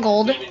get on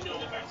gold.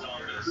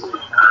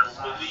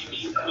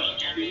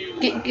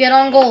 Get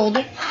on gold.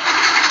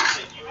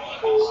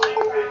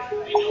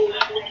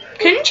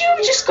 Couldn't you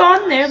have just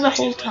gone there the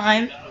whole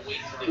time?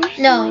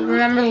 No,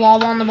 remember the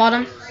lava on the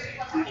bottom?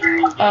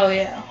 Oh,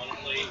 yeah.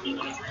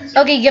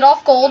 Okay, get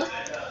off gold.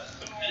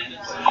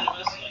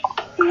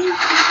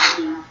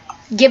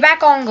 Get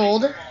back on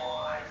gold.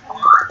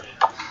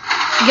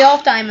 Get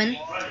off diamond.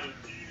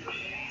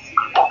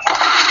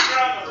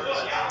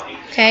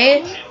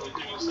 Okay.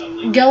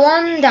 Go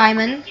on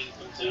diamond.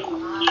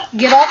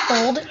 Get off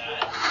gold.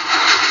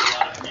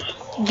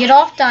 Get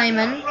off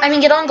diamond. I mean,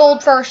 get on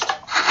gold first.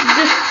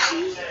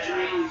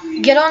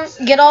 Get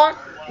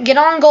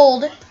on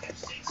gold.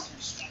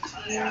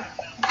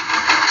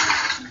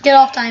 Get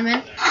off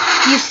diamond.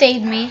 You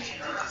saved me.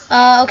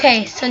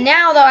 Okay, so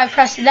now that I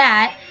pressed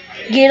that,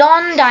 get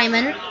on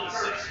diamond.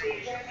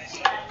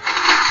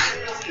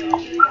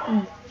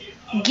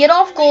 Get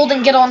off gold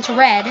and get onto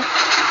red.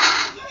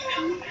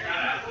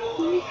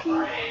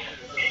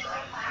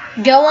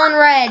 Go on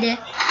red.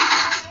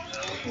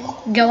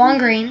 Go on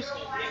green.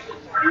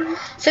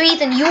 So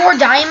Ethan, you're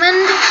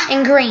diamond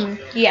and green.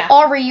 Yeah.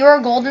 Aubrey, you're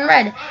gold and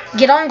red.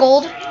 Get on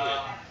gold.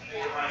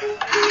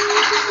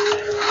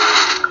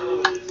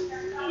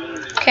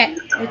 Okay.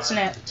 It's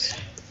next.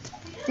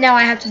 Now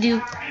I have to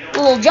do a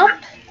little jump.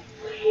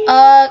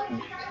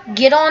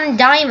 Get on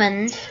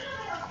diamond.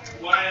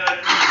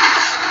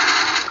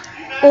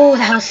 Oh,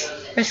 that was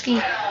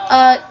risky.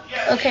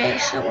 Okay,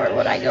 so where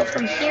would I go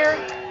from here?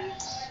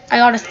 I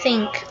gotta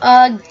think.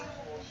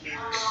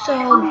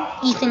 So,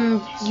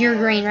 Ethan, you're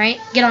green, right?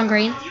 Get on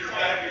green.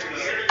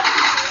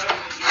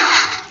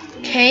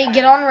 Okay,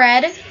 get on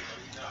red.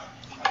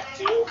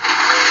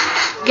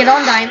 Get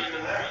on diamond.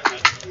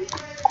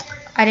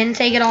 I didn't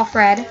say get off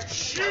red.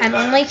 I'm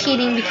only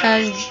cheating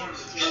because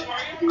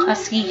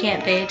Husky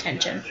can't pay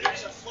attention.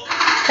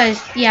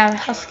 Because, yeah,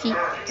 Husky,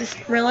 just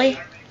really.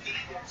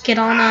 Get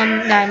on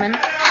diamond.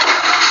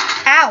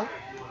 Ow!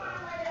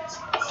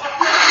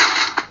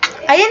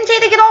 I didn't say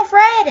to get off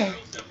red.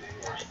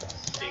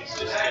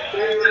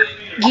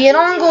 Get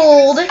on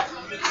gold.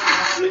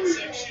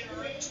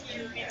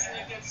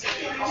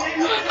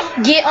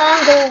 Get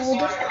on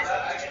gold.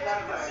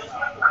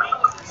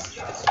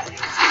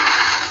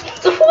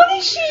 What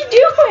is she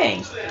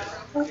doing?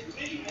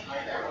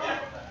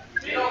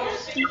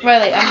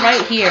 Riley, I'm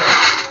right here.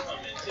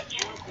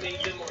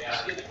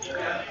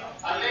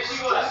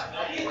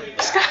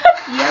 Stop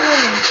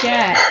yelling in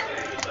chat.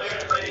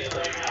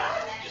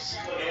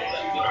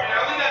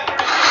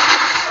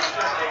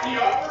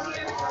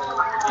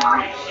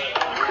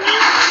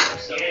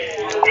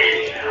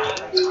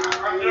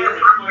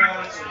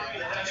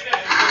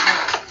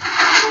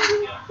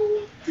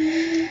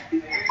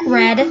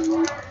 Red.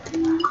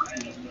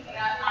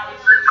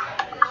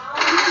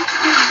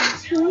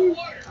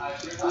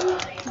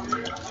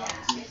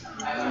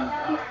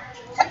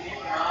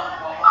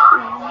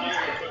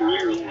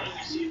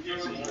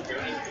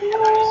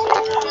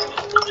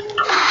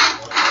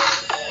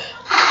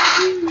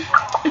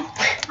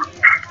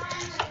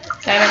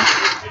 Diamond.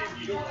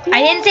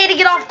 I didn't say to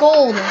get off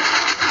gold.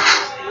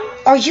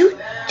 Are you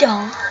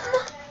dumb?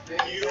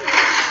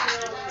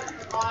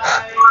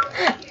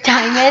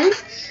 Diamond.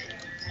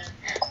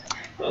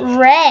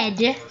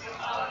 Red.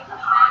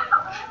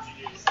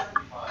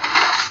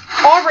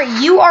 Aubrey,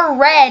 you are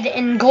red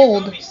and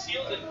gold.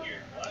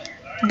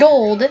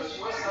 Gold. I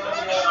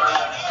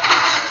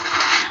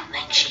don't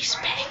think she's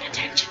paying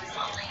attention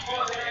fully.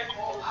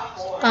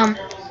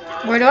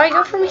 Where do I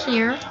go from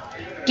here?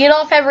 Get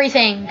off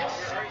everything.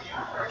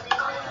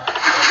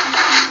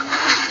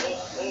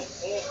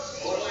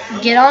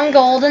 Get on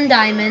gold and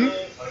diamond.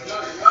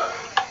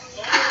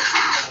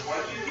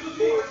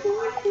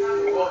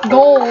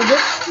 Gold,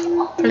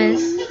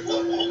 please.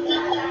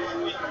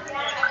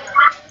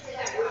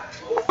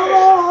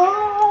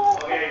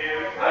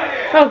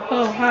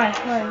 Oh, hi.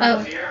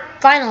 Oh,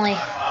 finally.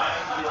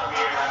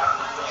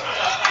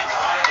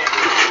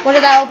 What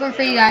did that open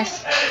for you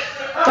guys?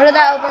 What did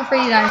that open for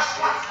you guys?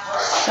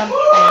 Something.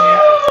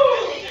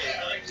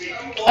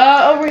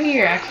 Over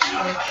here,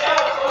 actually.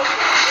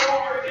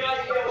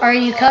 Are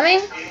you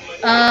coming?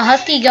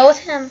 Husky, go with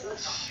him.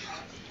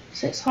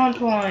 6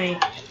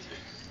 point.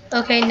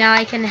 Okay, now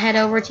I can head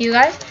over to you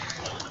guys.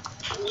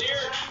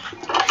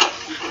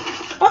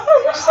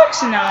 This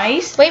looks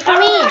nice. Wait for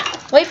me.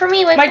 Wait for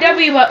me. Wait My for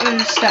me. W button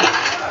stuff.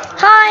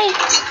 Hi.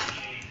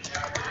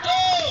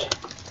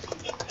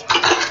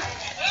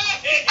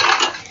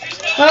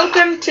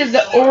 Welcome to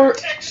the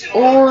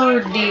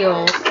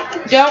ordeal.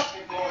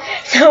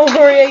 Don't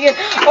worry again.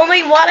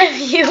 Only one of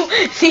you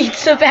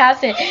needs to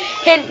pass it.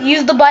 And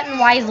use the button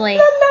wisely.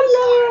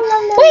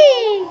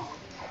 Whee!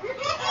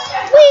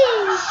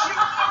 Whee!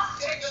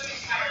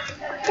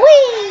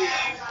 Whee!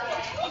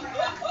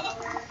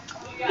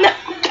 No.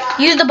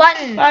 Use the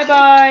button. Bye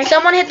bye.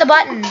 Someone hit the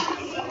button.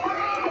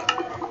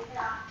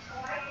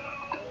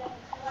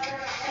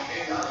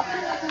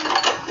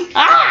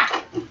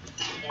 Ah!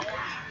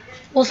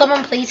 Will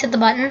someone please hit the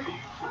button?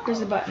 Where's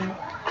the button?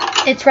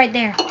 It's right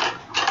there.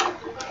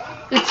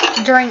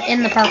 It's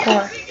in the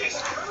parkour.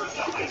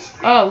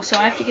 Oh, so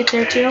I have to get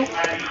there too?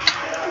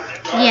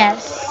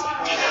 Yes.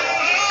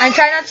 I'm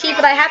trying not to cheat,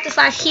 but I have to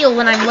 / heal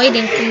when I'm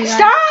waiting for you guys.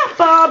 Stop,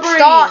 Aubrey!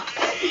 Stop!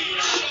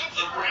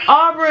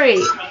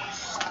 Aubrey!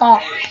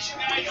 Stop.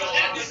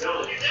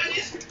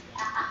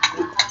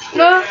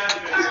 No.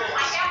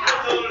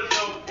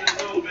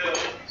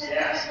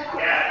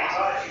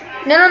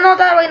 No, not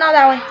that way, not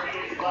that way.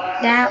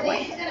 That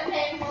way.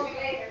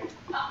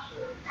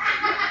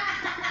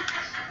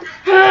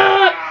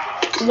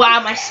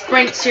 Wow, my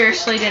sprint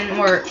seriously didn't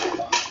work.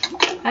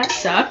 That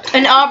sucked.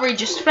 And Aubrey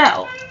just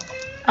fell.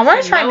 I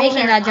want to try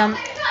making that jump.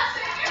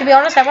 To be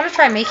honest, I want to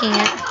try making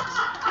it.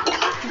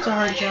 It's a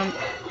hard jump.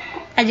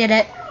 I did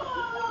it.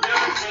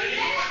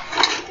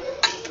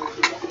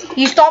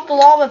 You stopped the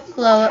lava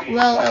flow,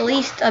 well, at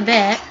least a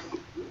bit.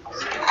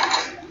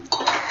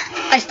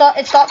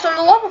 It stopped from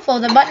the lava flow.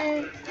 The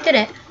button did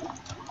it.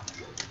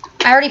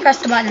 I already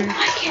pressed the button.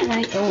 Why can't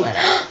I go at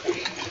it?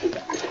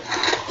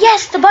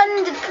 Yes, the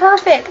button did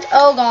perfect.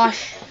 Oh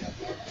gosh.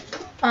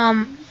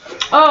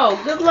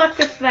 Oh, good luck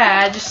with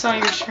that. I just saw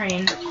your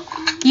screen.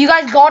 You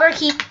guys gotta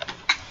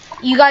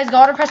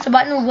press the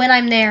button when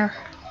I'm there.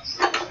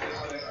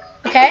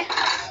 Okay?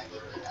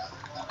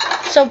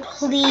 So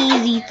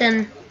please,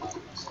 Ethan.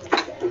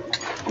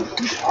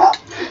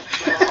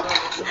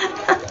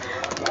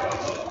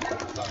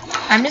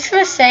 I'm just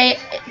gonna say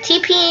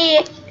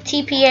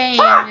TPA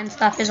and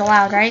stuff is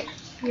allowed, right?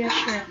 Yeah,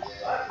 sure.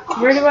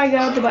 Where do I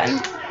go with the button?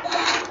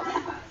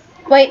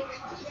 Wait.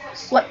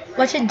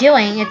 What's it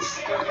doing?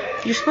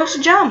 You're supposed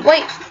to jump.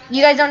 Wait,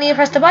 you guys don't need to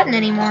press the button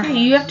anymore. Hey,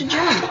 you have to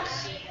jump.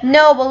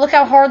 No, but look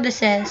how hard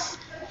this is.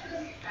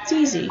 It's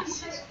easy.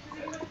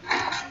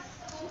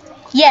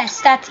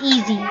 Yes, that's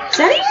easy. Is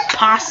that even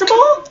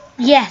possible?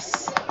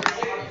 Yes.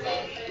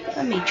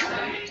 Let me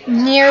try.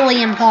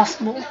 Nearly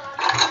impossible.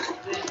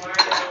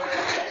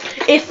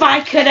 If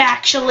I could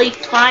actually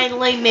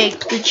finally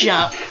make the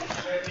jump.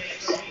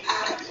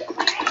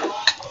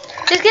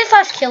 Just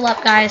get / kill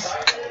up, guys.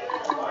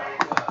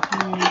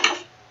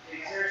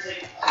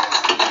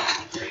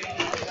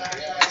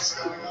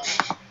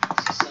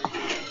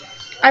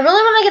 I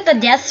really want to get the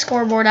death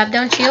scoreboard up,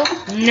 don't you?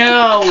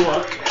 No.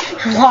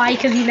 Why?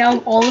 Because you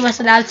know all of us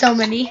would have so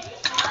many.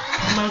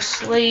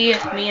 Mostly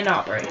me and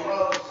Aubrey.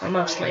 Or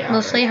mostly Aubrey.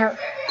 Mostly her.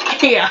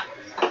 Yeah.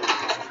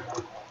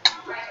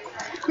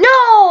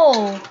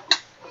 No!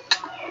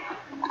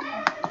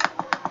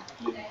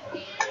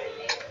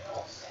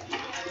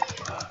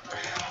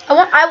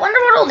 I wonder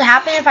what would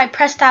happen if I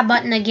press that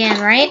button again,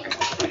 right?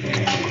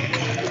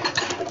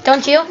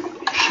 Don't you?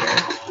 Sure.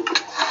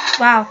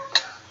 Wow.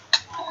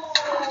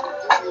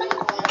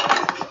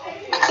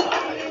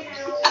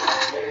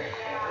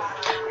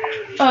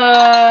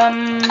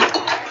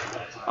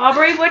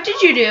 Aubrey, what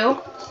did you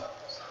do?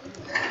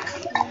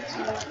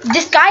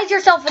 Disguise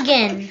yourself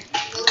again.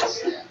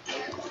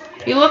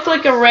 You look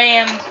like a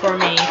ram for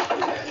me.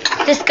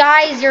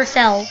 Disguise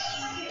yourself.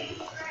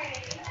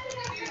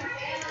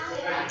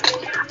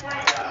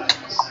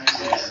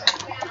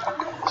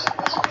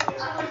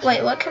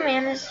 Wait, what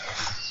command is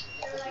this?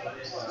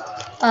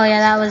 Oh yeah,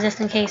 that was just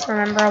in case,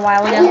 remember, a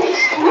while ago.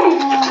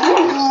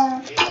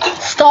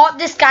 Stop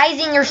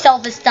disguising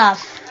yourself as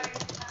stuff.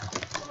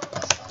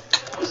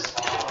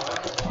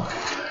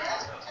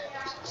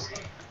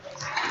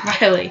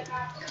 Riley,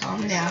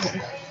 calm down.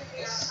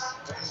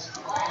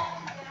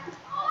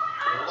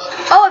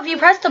 Oh, if you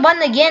press the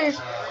button again,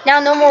 now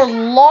no more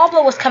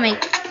lava was coming.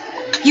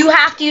 You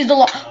have to use the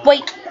lava.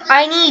 Wait,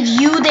 I need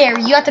you there.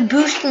 You have to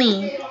boost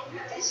me.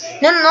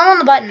 No, not on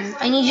the button.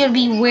 I need you to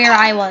be where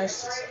I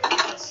was.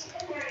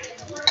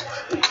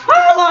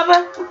 Ah,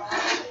 lava.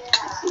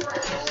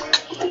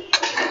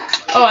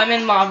 Oh, I'm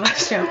in lava,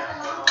 so.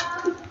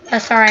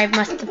 Sorry, I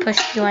must have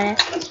pushed you in it.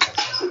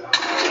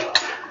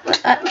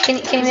 Can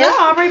you move?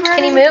 Aubrey,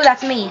 Can you move?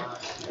 That's me.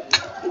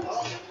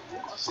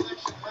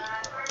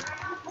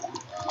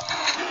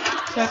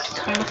 Do I have to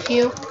come with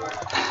you?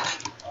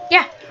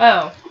 Yeah.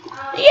 Oh.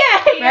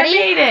 Yay! Ready? I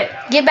made it.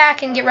 Get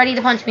back and get ready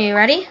to punch me.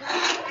 Ready?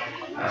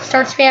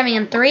 Start spamming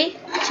in 3, 2,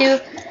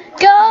 go!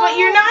 But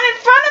you're not in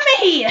front of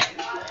me!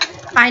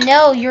 I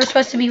know, you're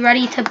supposed to be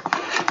ready to...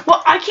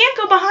 Well, I can't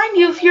go behind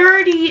you if you're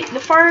already the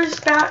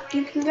farthest back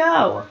you can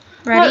go.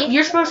 Ready? Look,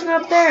 you're supposed to go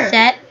up there.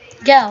 Set,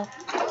 go.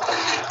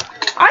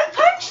 I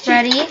punched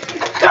Ready?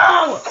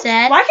 Go!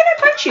 Set. Why can I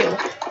punch you?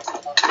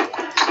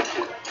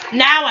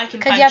 Now I can punch you.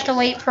 Because you have to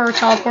wait for a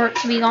teleport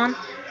to be gone.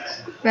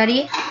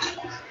 Ready?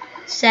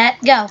 Set.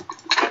 Go.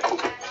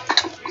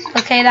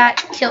 Okay,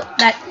 that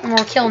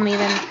will kill me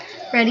then.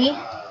 Ready?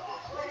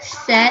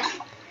 Set.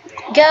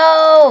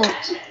 Go!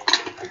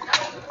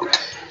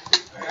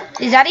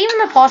 Is that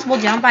even a possible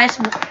jump? I just...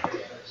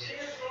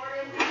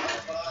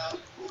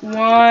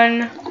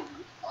 1,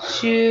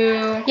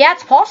 2. Yeah,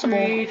 it's possible.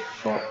 3,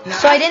 4. No,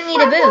 so I didn't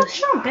need a boost.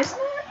 Jump, isn't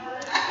it?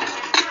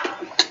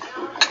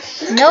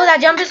 No,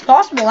 that jump is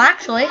possible,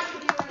 actually.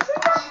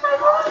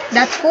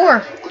 That's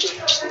 4.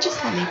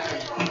 Just let me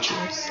punch you.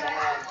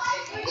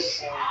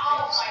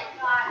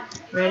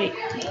 Ready?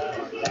 Ready?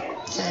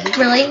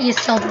 Really? You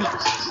still me.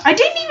 I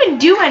didn't even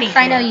do anything.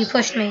 I know, you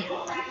pushed me.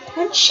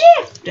 And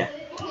shift.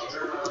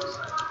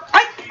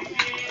 I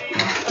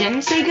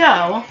didn't say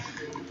go.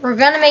 We're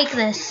gonna make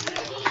this.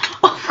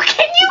 Oh,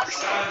 can you?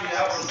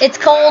 It's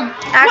called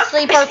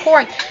actually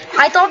parkouring.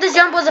 I thought this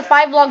jump was a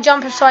 5-block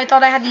jump, so I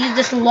thought I had to use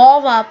this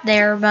lava up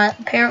there, but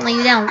apparently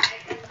you don't.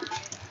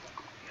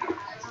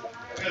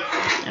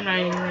 I'm not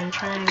even gonna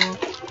try anymore.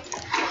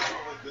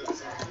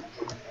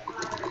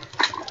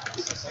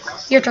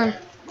 Your turn.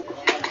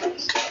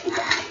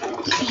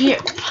 Here,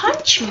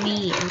 punch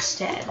me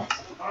instead.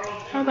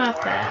 How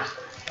about that?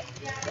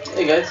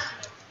 Hey guys.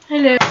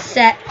 Hello.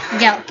 Set.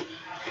 Go.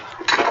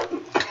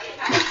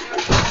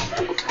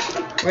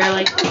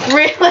 Really?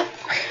 Really?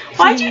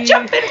 Why'd you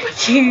jump in?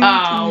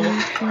 Oh.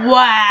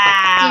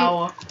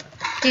 Wow.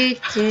 You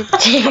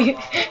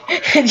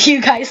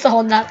guys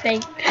saw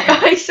nothing.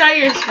 I saw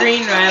your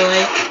screen,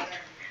 Riley.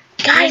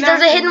 Guys,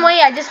 there's a hidden way.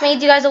 I just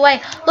made you guys a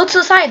way. Look to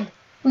the side.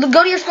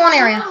 Go to your spawn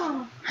area.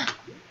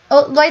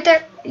 Oh, right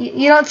there.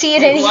 You don't see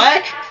it anymore.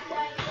 What?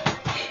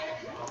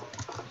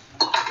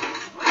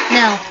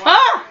 No.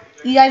 Ah!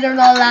 You guys are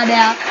not allowed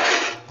out.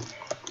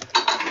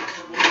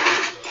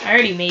 I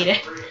already made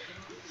it.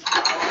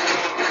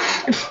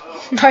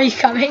 Are you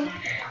coming?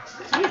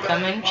 I'm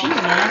coming. She's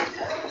not.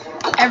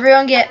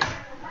 Everyone get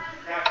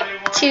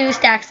 2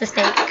 stacks of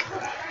steak.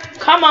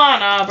 Come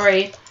on,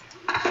 Aubrey.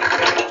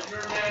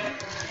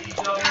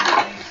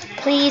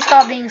 Please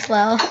stop being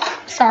slow.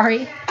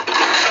 Sorry.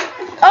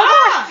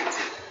 Ah!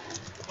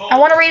 I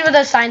want to read what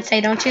those signs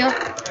say, don't you?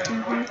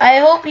 I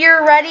hope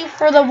you're ready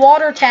for the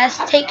water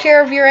test. Take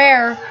care of your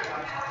air.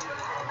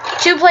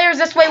 2 players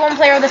this way, 1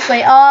 player this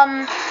way.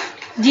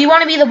 Do you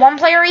want to be the 1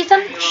 player,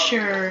 Ethan?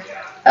 Sure.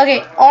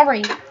 Okay,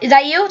 Aubrey. Is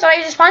that you? Is that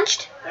you just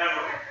punched?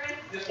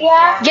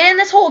 Yeah. Get in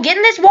this hole. Get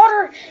in this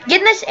water.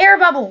 Get in this air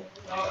bubble.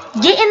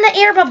 Get in the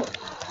air bubble.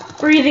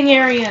 Breathing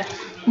area.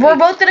 We're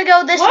both going to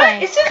go this way.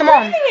 What? It's a Come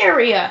breathing on.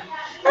 area.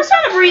 That's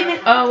not a breathing.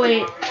 Oh,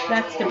 wait.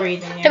 That's the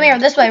breathing area. Come here.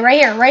 This way.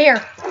 Right here. Right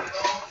here.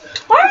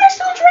 Why am I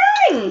still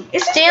drowning?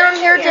 It's a Stand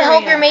breathing here to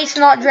help area. your mates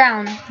not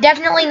drown.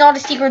 Definitely not a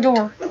secret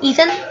door.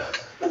 Ethan,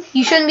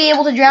 you shouldn't be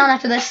able to drown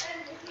after this.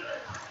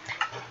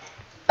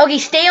 Okay,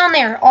 stay on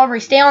there. Aubrey,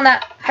 stay on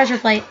that pressure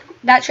plate.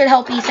 That should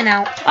help Ethan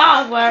out.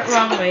 Oh,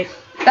 wrong way.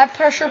 That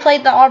pressure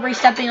plate that Aubrey's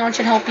stepping on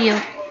should help you.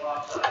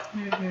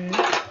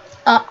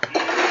 Up.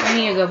 I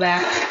need to go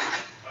back.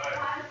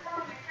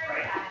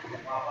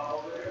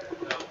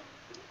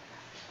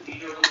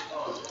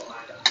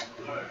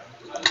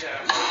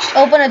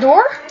 Open a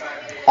door?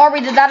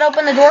 Aubrey, did that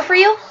open the door for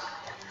you?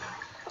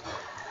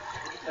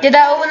 Did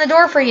that open the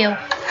door for you?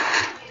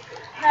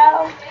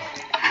 No.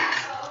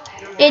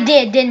 It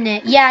did, didn't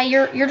it? Yeah,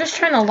 you're just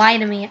trying to lie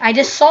to me. I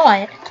just saw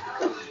it.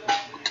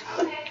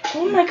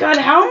 Oh my god,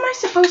 how am I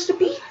supposed to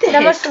beat this?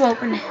 That must have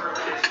opened it.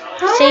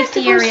 How Safety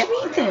am I area.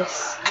 supposed to beat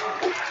this?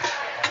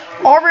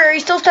 Aubrey, are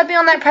you still stepping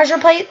on that pressure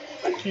plate?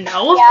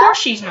 No, of Yeah. course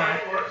she's not.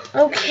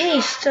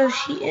 Okay, so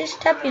she is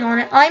stepping on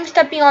it. I'm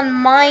stepping on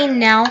mine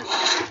now.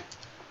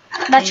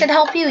 That should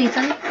help you,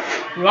 Ethan.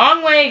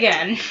 Wrong way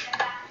again.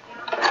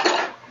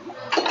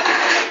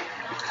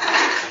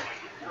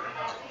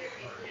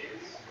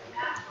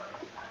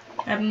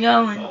 I'm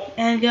going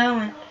and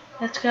going.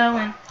 That's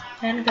going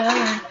and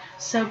going.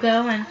 So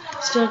going.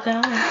 Still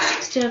going.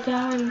 Still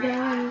going.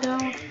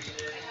 Going.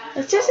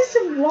 It says it's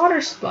a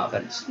water spot,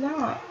 but it's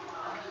not.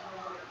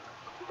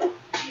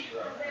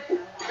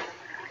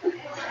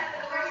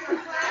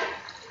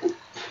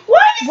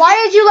 Why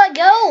did you let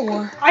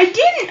go? I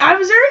didn't. I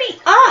was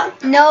already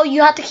up. No,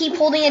 you have to keep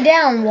holding it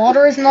down.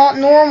 Water is not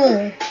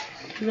normal.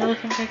 You really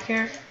think I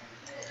care?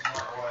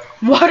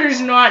 Water's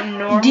not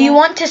normal. Do you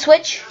want to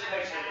switch?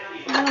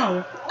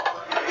 No.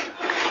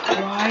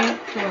 Why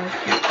do I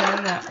keep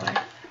going that way?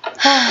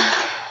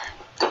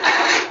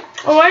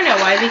 Oh, I know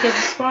why. Because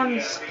the spawn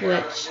is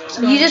glitched.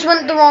 You just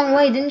went the wrong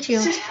way, didn't you?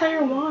 This is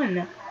player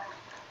 1.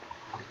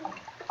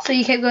 So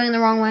you kept going the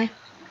wrong way.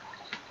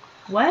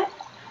 What?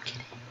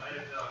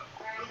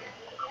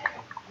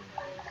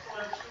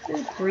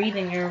 It's a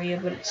breathing area,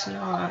 but it's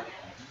not.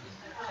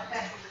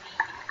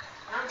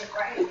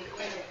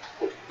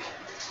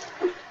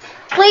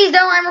 Please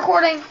don't, I'm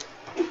recording.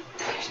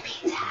 There's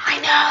pizza. I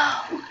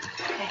know.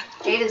 Okay.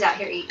 Jaden's out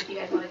here eating if you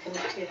guys want to come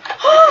in too.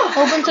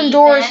 Open some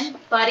doors. Ethan,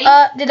 buddy.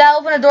 Did that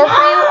open a door for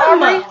you,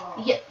 Aubrey?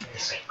 Yeah.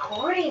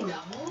 recording.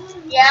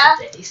 Yeah.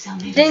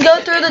 Then go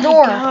through the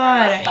door.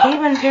 God, I hate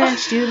when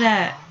parents do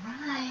that.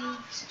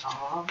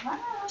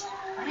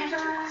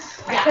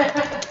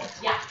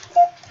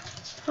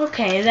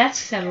 Okay, that's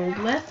settled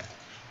with.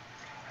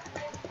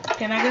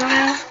 Can I go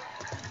now?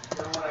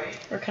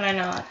 Or can I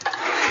not?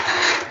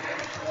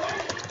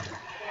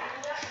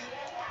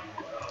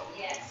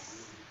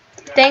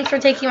 Thanks for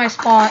taking my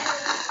spot.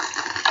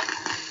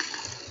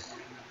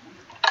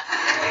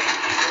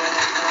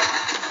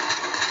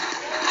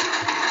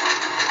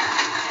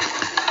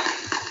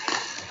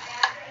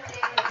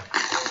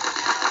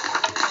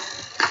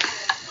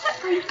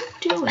 What are you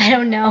doing? I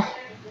don't know.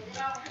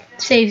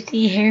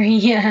 Safety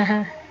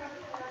area.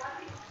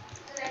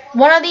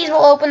 One of these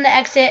will open the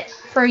exit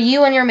for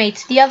you and your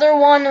mates. The other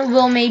one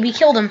will maybe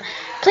kill them.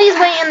 Please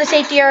wait in the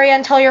safety area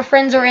until your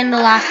friends are in the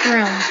last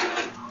room.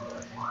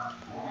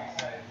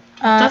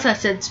 I thought that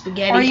said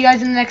spaghetti. Are you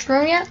guys in the next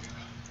room yet?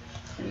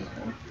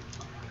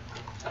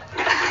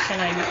 Can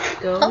I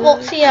go? Oh,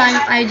 well, see,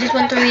 I just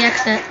went through the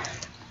exit.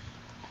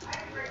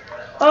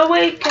 Oh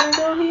wait, can I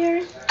go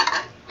here?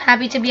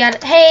 Happy to be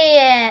at.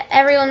 Hey,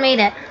 everyone made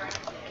it.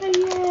 Yay!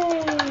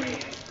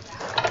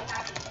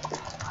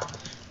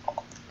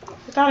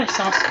 I thought I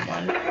saw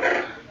someone.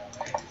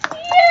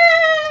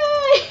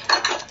 Yay!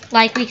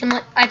 Like we can.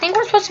 I think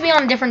we're supposed to be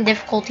on a different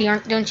difficulty,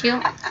 don't you?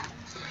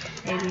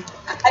 Maybe.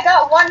 I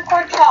got 1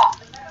 pork chop.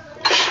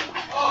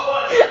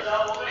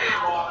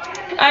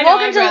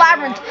 Welcome to the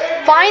labyrinth.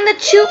 Find the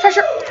 2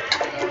 pressure.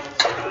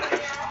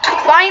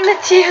 Find the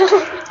 2.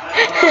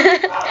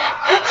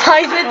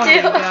 Find the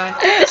 2. Oh my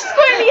God. This is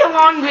going to be a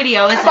long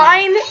video, isn't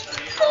Find. it?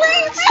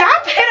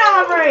 Stop it,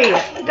 Aubrey!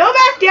 Go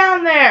back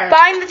down there!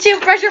 Find the 2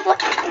 pressure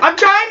plates. I'm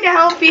trying to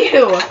help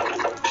you!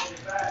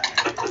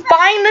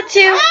 Find the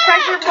 2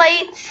 pressure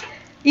plates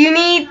you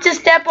need to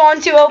step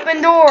on to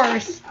open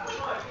doors.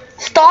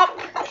 Stop.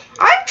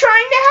 I'm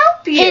trying to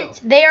help you!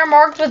 Hint, they are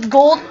marked with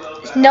gold.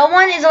 No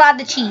one is allowed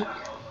to cheat.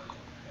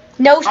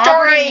 No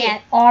starting Aubrey.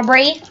 yet.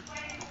 Aubrey.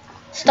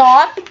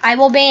 Stop. I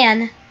will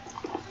ban.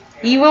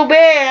 You will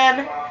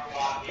ban!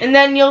 And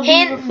then you'll be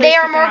Hint, they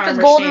are marked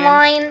with golden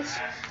lines.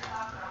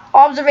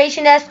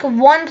 Observation desk,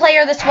 1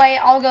 player this way.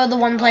 I'll go the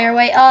 1 player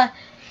way.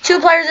 2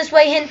 players this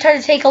way. Hint, try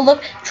to take a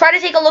look. Try to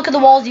take a look at the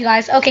walls, you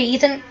guys. Okay,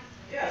 Ethan.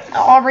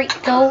 Aubrey,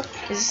 go.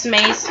 Is this a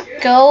maze?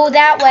 Go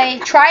that way.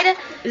 Try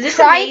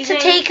amazing?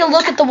 to take a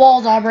look at the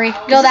walls, Aubrey.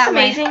 Go that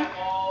way. Amazing?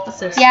 What's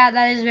this? Yeah,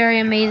 that is very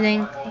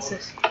amazing. What's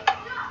this?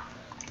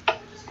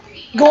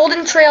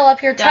 Golden trail up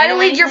here. Try to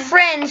lead Dynamite your thing?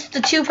 friends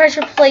to 2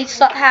 pressure plates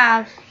that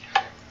have.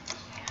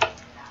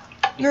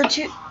 Your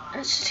 2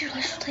 pressure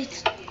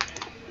plates.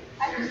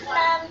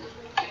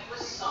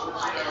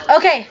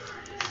 Okay.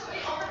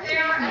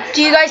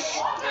 Do you guys?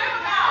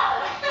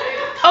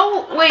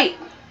 Oh, wait.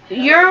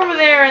 You're over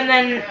there and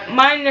then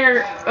mine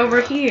are over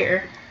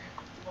here.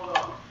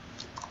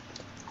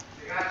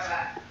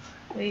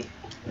 Wait.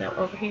 No,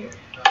 over here.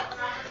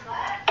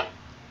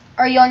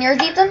 Are you on yours,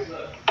 Ethan?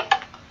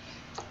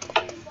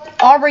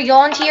 Aubrey, go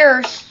on to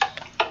yours.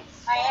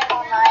 I am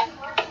on mine.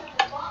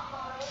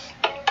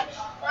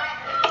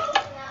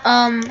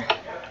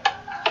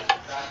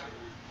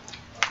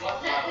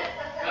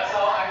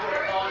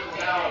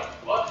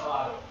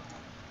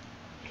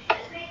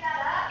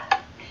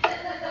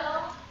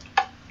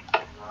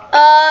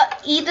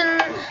 Ethan,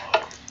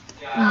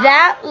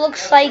 that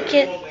looks like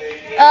it.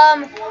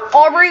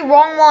 Aubrey,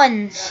 wrong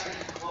ones.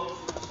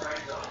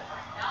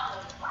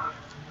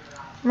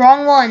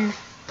 Wrong one.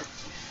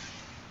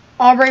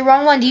 Aubrey,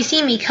 wrong one. Do you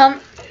see me? Come.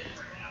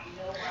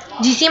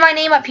 Do you see my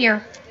name up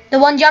here? The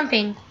one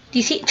jumping. Do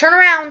you see? Turn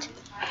around.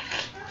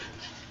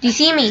 Do you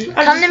see me?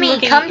 Come to me.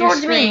 Come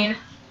towards me.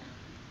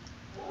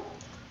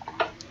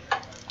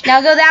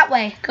 Now go that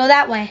way. Go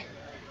that way.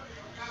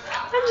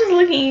 I'm just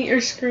looking at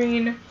your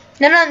screen.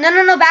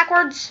 No,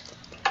 backwards.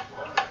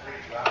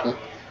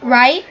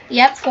 Right,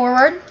 yep,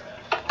 forward.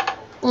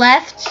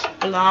 Left.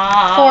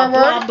 Blah, Forward.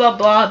 blah, blah,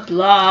 blah,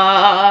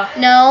 blah.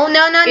 No.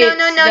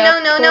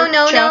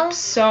 Pork chop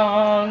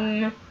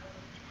song.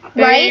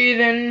 Right.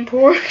 Bathing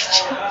pork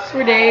chops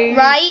for days.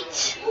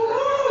 Right.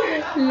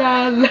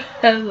 La, la,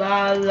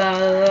 la, la,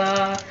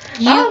 la.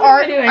 You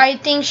are, I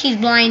think she's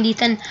blind,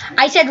 Ethan.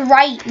 I said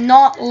right,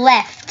 not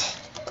left.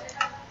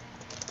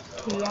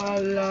 La,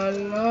 la,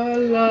 la,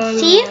 la,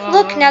 See? la.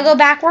 Look, now go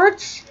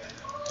backwards.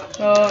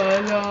 La,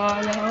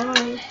 la,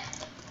 la.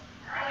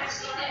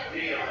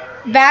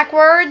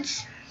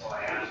 Backwards.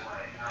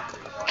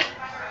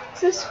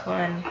 This is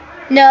fun.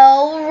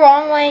 No,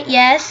 wrong way.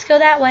 Yes, go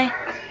that way.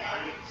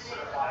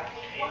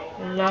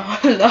 La,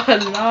 la,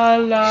 la,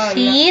 la.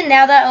 See?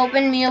 Now that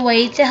opened me a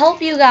way to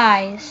help you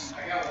guys.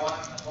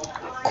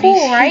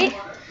 Cool, right?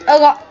 Oh,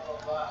 God.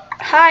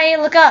 Hi,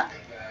 look up.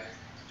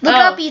 Look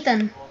up,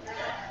 Ethan.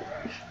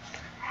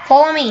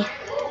 Follow me.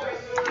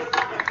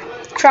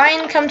 Try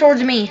and come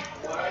towards me.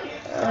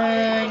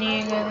 I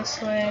need to go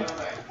this way.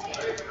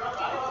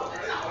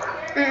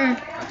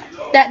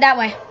 That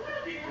way.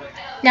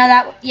 Now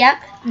that, yeah,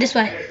 this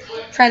way.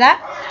 Try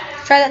that.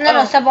 Try that.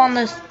 No, step on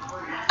those.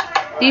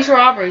 These are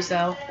Aubrey's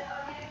though.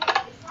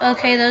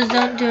 Okay, those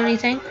don't do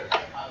anything.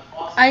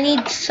 I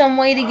need some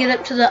way to get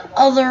up to the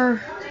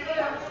other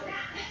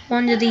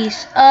one of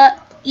these.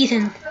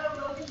 Ethan.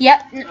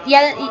 Yep.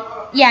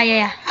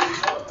 Yeah.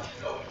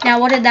 Now,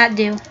 what did that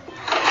do?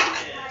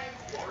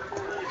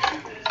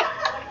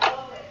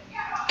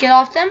 Get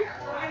off them?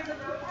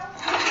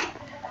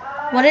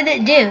 What did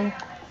it do?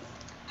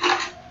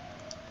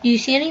 Do you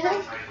see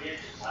anything?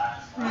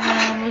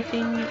 I'm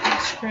looking at the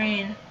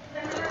screen.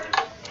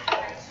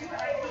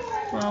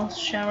 Well,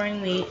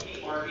 showering meat.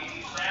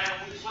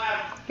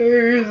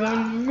 There's a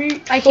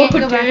meat. I can't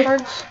go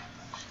backwards.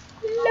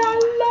 La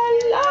la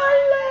la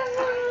la.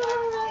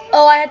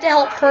 Oh, I have to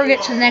help her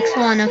get to the next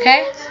one,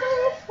 okay?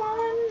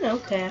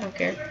 Okay, I don't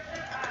care.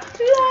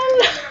 La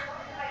la.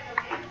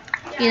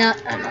 You know,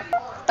 I'm not.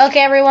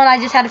 Okay, everyone, I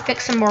just had to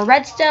fix some more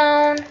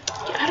redstone.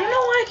 I don't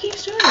know why it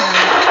keeps doing that.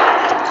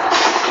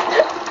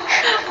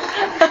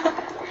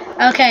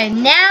 Okay,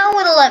 now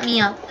it'll let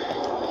me up.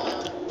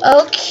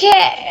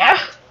 Okay.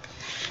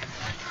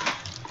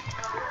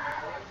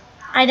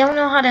 I don't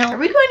know how to help. Are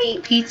we going to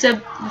eat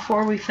pizza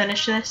before we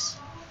finish this?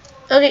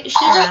 Okay, she's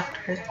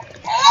after.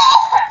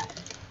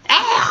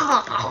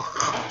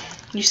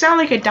 You sound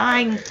like a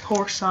dying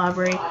horse,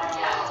 Aubrey.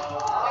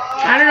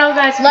 I don't know,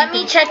 guys. Let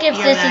me check if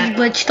this is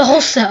glitched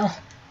also.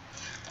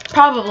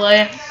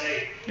 Probably.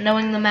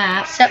 Knowing the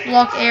map. Set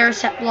block air,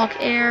 set block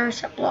air,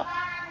 set block.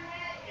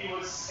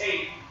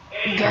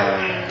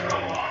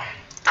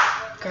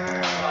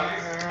 Girl.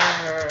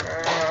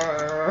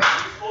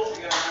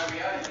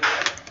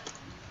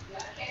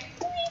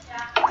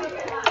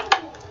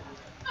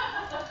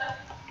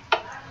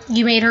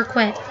 You made her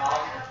quit.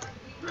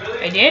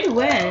 I did?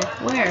 When?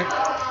 Where?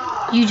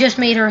 You just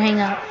made her hang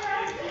up.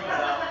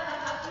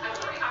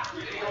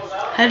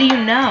 How do you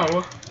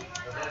know?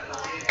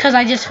 Because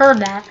I just heard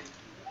that.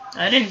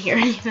 I didn't hear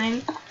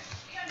anything.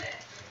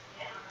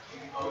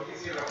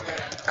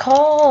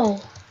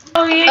 Call.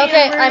 Oh yeah.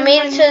 Okay, I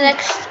made it to the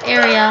next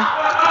area.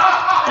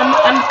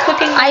 I'm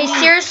cooking. I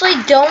seriously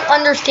don't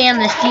understand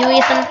this. Do you,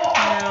 Ethan?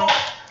 No.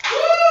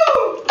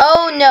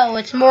 Oh no,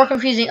 it's more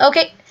confusing.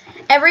 Okay,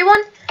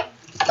 everyone.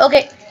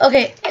 Okay.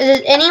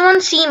 Does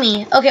anyone see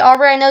me? Okay,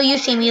 Aubrey, I know you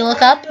see me.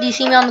 Look up. Do you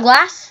see me on the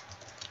glass?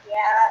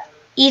 Yeah.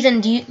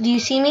 Ethan, do you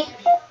see me?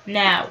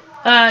 Now.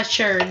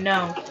 Sure.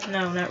 No,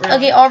 not really.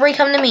 Okay, Aubrey,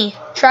 come to me.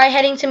 Try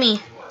heading to me.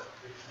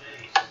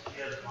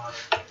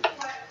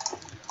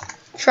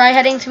 Try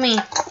heading to me.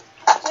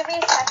 Give me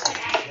a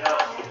second.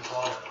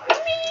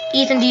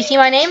 Ethan, do you see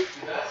my name?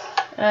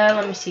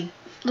 Let me see.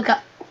 Look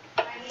up.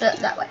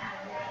 That way.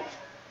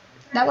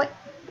 That way.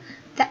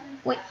 That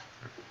way.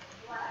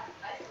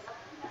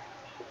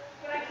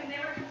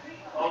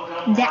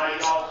 That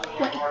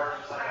way.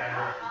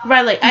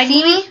 Riley, You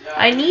see me?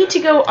 I need to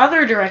go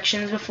other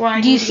directions before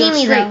I. Do you need to go see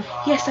me, straight. though?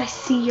 Yes, I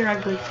see your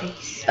ugly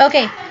face.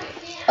 Okay.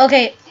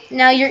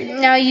 Now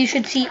you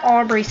should see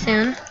Aubrey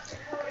soon.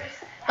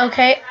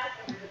 Okay.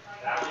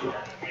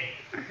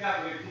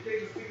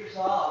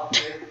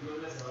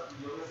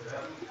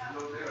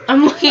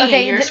 I'm looking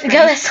Okay, at your screen.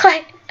 go this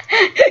way.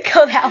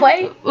 Go that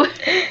way.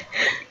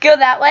 Go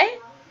that way.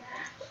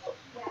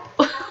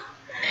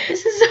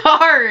 This is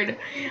hard.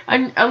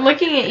 I'm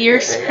looking at your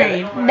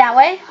screen. That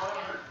way.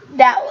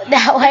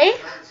 That way.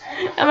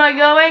 Am I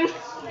going?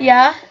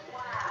 Yeah.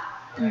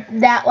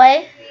 That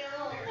way.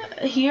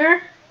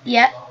 Here?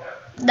 Yep.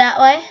 That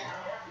way.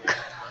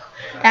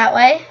 That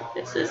way.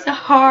 This is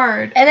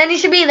hard. And then you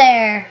should be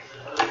there.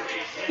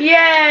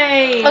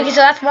 Yay! Okay, so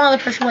that's one of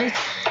the person ways.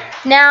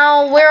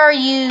 Now, where are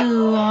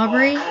you,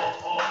 Aubrey?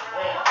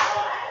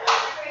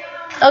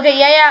 Okay,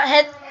 yeah,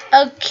 head.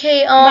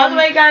 Okay, By the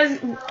way, guys,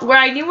 where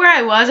I knew where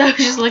I was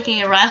just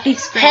looking at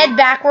Riley's screen. head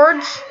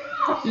backwards.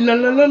 La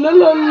la la la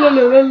la la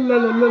la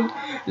la la.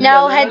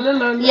 Now head,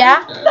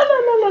 yeah.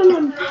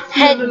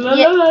 Head,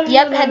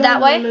 yep, head that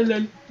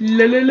way.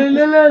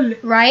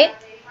 Right.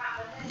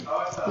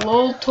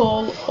 Lol,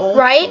 toll,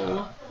 Right.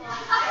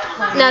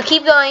 Now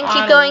keep going,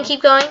 keep going,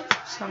 keep going.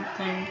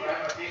 Something.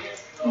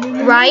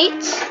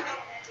 Right.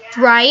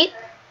 Right.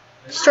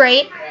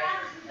 Straight.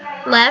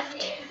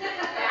 Left.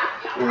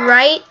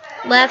 Right.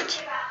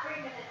 Left.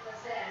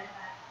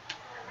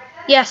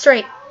 Yeah,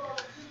 straight.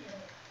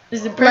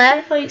 Is the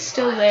pressure plate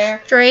still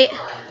there? Straight.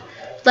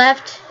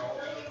 Left.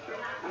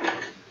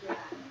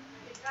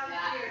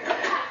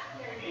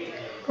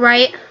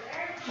 Right.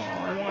 Oh,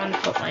 I want to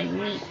put my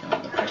meat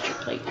on the pressure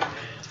plate.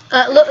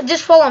 Look,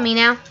 just follow me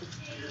now.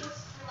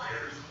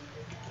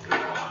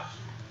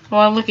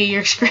 Well, look at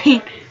your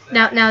screen.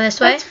 Now this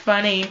way. That's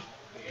funny.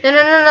 No,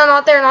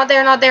 not there, not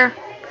there, not there.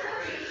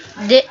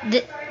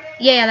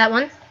 Yeah, that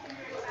one.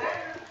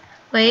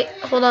 Wait,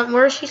 hold on.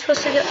 Where is she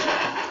supposed to go?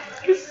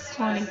 This is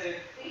funny.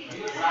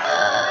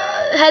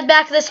 Head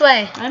back this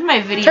way. I have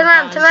my video. Turn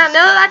around, turn around.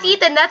 No, that's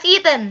Ethan, that's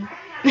Ethan.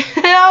 No,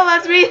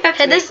 that's me. That's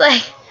Head me. this way.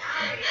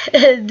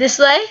 This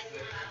way.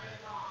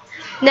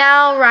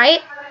 Now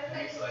right.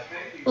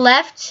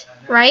 Left.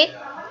 Right.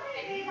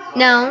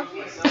 No.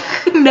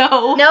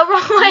 No. No,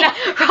 wrong way. No.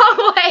 Wrong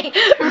way.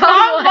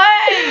 Wrong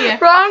way.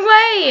 Wrong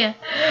way.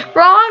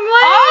 Wrong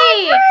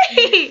way.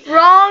 Wait.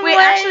 Wrong Wait,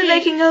 way. actually,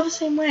 they can go the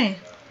same way.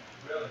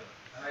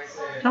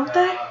 Don't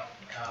they?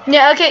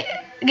 Yeah. Okay.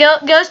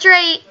 Go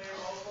straight.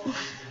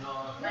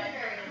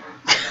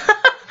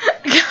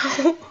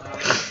 Go.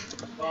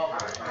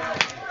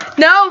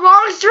 No,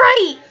 wrong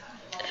straight.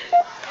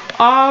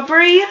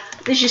 Aubrey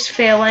is just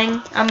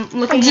failing. I'm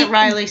looking at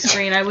Riley's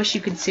screen. I wish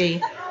you could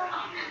see.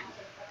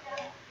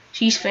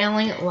 She's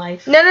failing at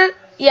life. No.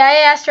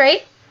 Yeah,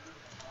 straight.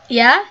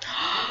 Yeah.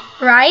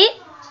 Right.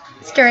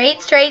 Straight.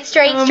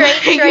 Oh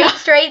my God.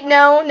 Straight.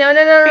 No,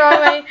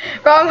 wrong way.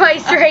 Wrong way,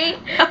 straight.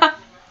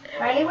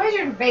 Riley, where's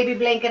your baby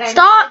blanket?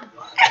 Stop.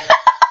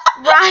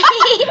 Right.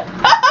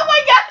 Oh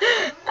my God.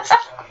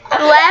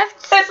 Left.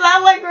 It's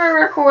not like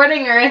we're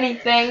recording or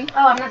anything.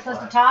 Oh, I'm not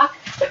supposed to talk?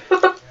 Go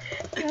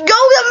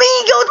to me.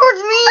 Go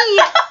towards me.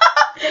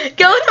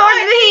 Go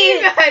towards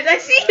me. I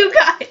see you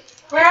guys.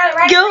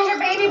 Riley, Go. where's your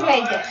baby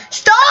blanket?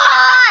 Stop.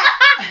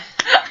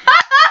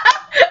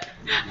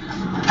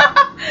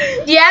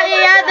 Yeah.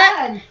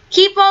 Run.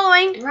 Keep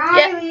following.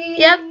 Riley.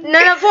 Yep.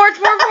 No. Forward.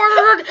 No. Not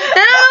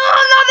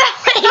that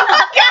way. Not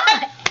that way.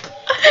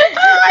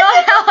 Not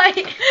that way.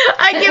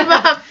 I give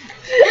up.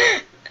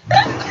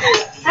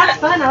 That's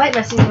fun. I like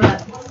messing you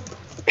up.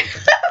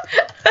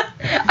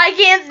 I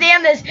can't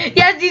stand this.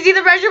 Yes, do you see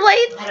the pressure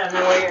plates? I don't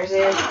know where yours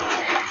is.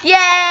 Yay!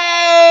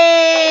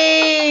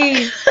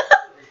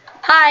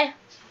 Hi.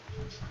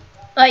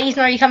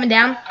 Ethan, are you coming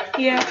down?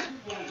 Yeah.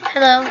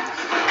 Hello.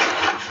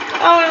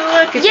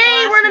 Oh, look. It's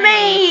Yay, we're in a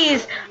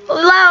maze!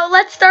 Wow,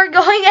 let's start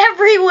going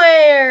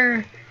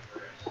everywhere.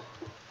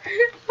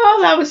 Oh,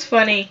 that was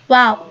funny.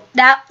 Wow,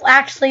 that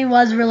actually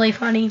was really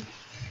funny.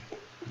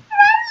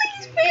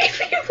 Riley's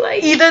baby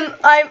blanket. Ethan,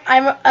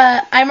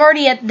 I'm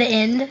already at the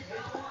end.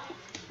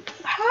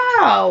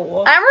 How?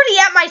 I'm already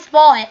at my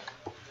spot.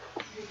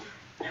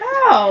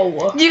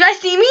 How? Do you guys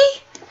see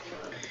me?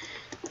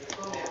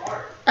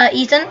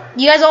 Ethan,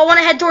 you guys all want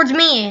to head towards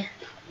me.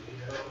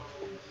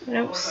 I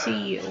don't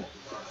see you.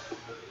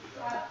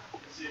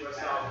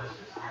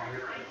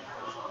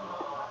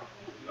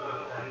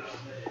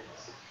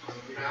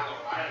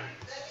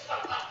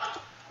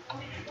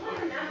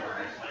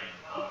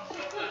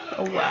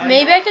 Oh, wow.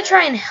 Maybe I could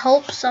try and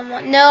help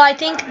someone. No, I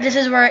think this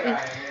is where...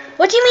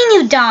 What do you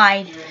mean you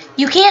died?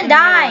 You can't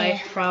die.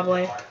 Life,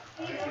 probably.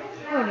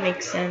 That would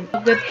make sense.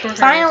 Good for her.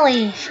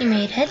 Finally, she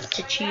made it.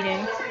 To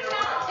cheating.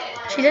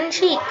 She didn't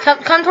cheat.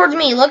 Come towards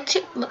me. Look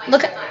at...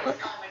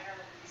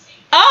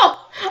 Oh!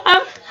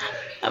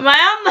 Am I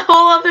on the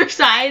whole other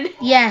side?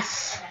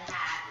 Yes.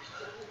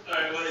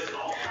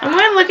 I'm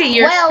going to look at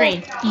your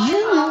screen.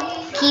 You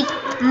keep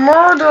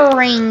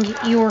murdering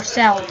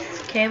yourself.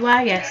 Okay, well,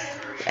 I guess.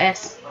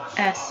 S.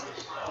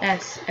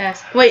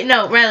 Wait,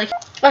 no, Riley.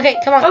 Okay,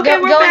 come on. Okay,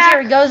 go we're into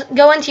back. yours.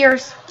 Go into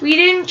yours. We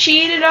didn't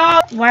cheat at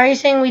all. Why are you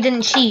saying we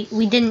didn't cheat?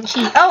 We didn't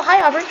cheat. Oh,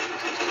 hi, Aubrey.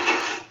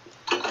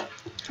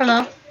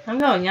 Hello. I'm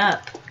going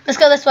up. Let's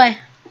go this way.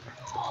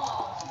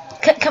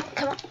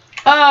 Come on.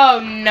 Oh,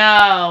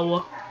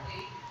 no.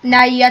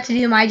 Now you got to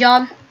do my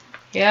job.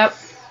 Yep.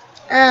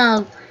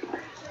 Oh,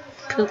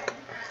 poop.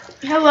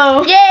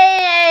 Hello.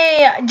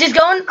 Yay! I'm just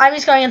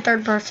going in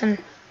third person.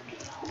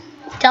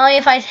 Tell me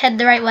if I head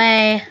the right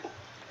way.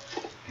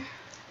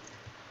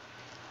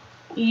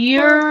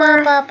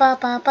 You're... That's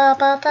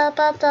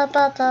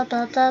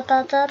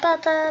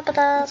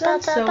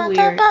so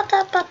weird.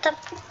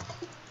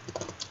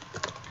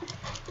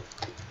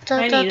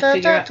 I need to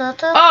figure out...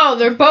 Oh,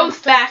 they're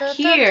both back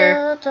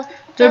here.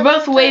 They're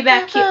both way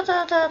back here.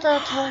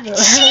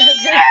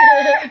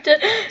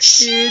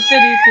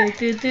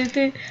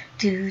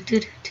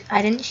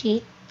 I didn't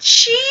cheat.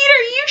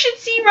 Cheater! You should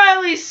see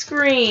Riley's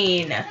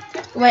screen.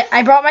 Wait,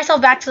 I brought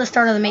myself back to the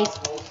start of the maze.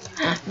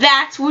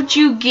 That's what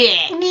you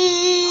get. Do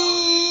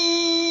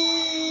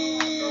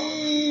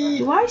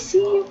I see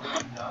you?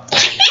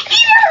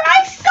 Cheater!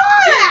 I saw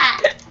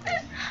that!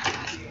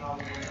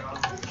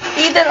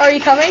 Ethan, are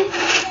you coming?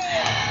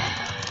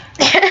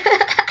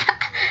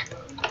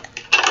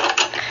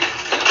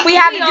 We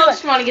have to do it. I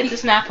just want to get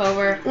this map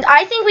over.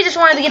 I think we just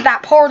wanted to get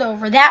that part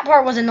over. That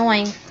part was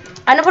annoying.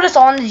 I'm gonna put us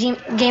all in the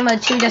game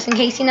mode 2 just in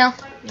case, you know.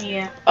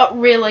 Yeah. Oh,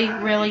 really?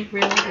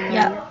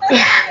 Yeah.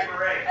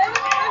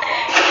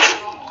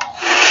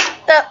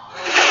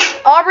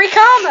 Aubrey,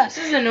 come! This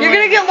is annoying. You're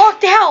gonna get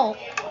locked out.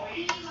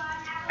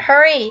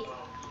 Hurry.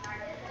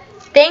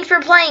 Thanks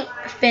for playing,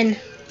 Finn.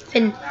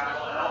 I'm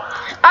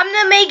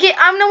gonna make it.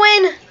 I'm gonna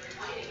win.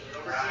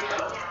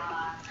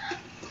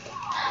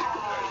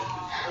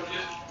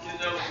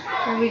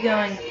 Where are we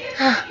going?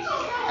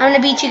 I'm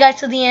gonna beat you guys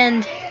to the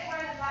end.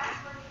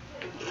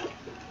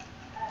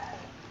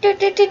 Wait,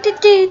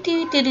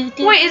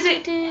 is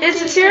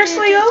it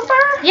seriously over?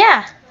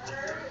 Yeah.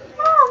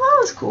 Oh, that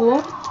was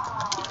cool.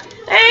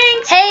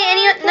 Thanks. Hey,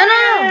 anyone? No.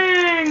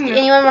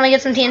 Anyone want to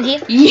get some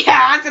TNT? Yeah,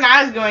 that's what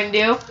I was going to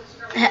do.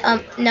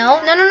 No.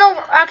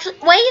 Actually,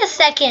 wait a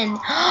second.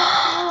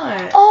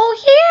 What? Oh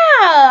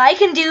yeah, I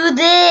can do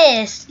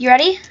this. You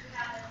ready?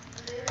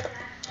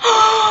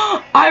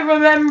 I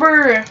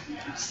remember.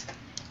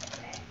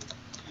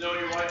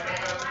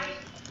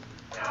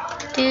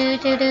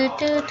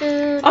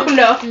 Oh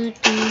no.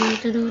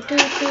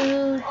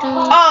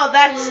 Oh,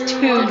 that's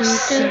too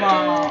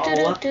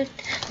small.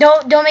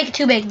 Don't make it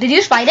too big. Did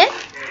you fight it? No.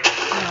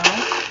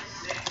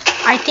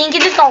 I think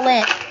it just got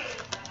lit.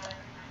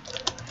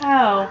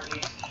 Oh.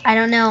 I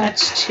don't know.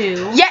 That's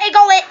 2. Yeah, it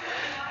got lit.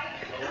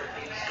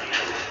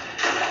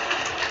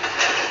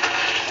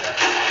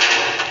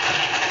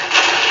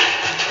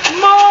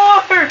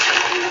 More!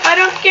 I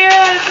don't care,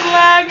 it's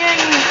lagging.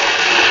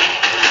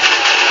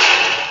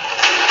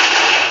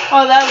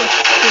 Oh, that was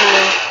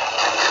cool.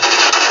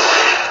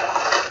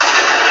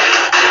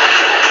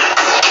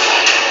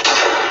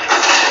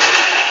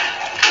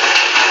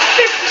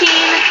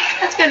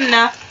 15. That's good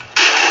enough.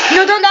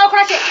 No, that'll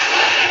crash it.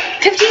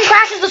 15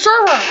 crashes the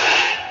server.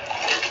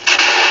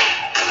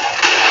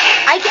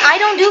 I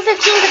don't do 15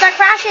 because that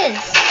crashes.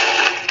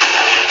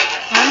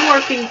 I'm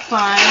working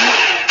fine.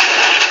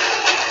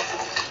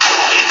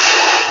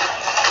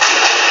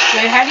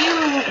 Wait, how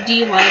do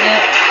you light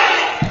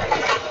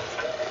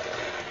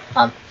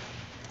it?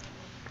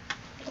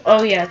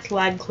 Oh yeah, it's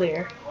lag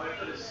clear.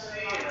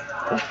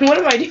 What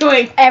am I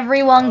doing?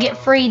 Everyone get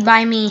freed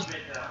by me. Yay!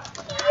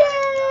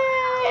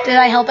 Did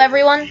I help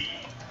everyone?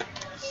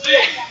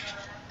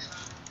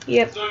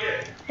 Yep.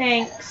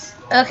 Thanks.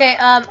 Okay,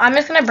 I'm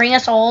just gonna bring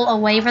us all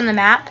away from the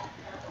map.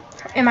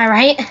 Am I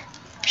right?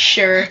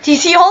 Sure. Do you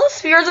see all the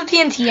spheres of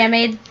TNT I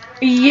made?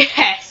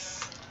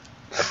 Yes.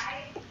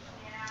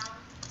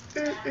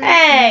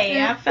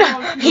 Hey, I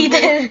found. He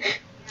did.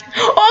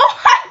 Oh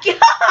my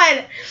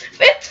god!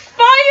 It's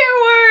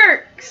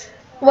fireworks!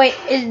 Wait,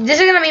 this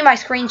is gonna be my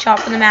screenshot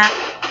for the map.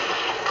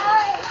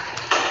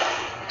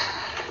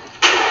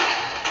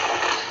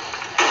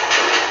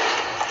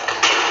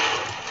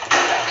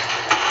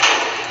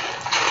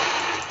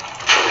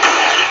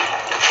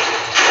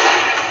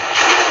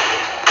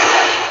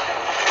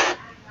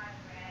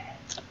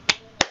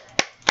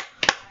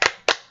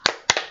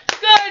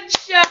 Good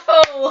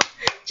show!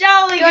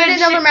 Jolly You want good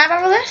another map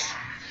after this?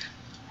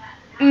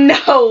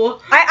 No.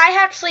 I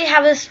actually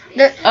have this.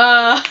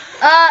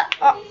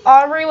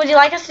 Aubrey, would you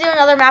like us to do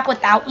another map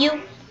without you?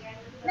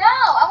 No,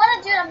 I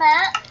want to do a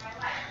map.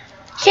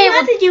 Okay,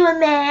 well, to do a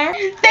man.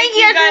 thank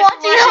you guys for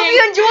watching. I hope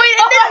you enjoyed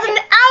it. This is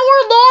an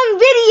hour-long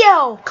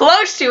video.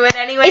 Close to it,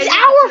 anyway. It's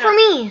hour for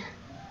me.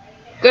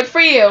 Good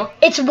for you.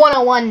 It's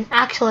 101,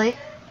 actually.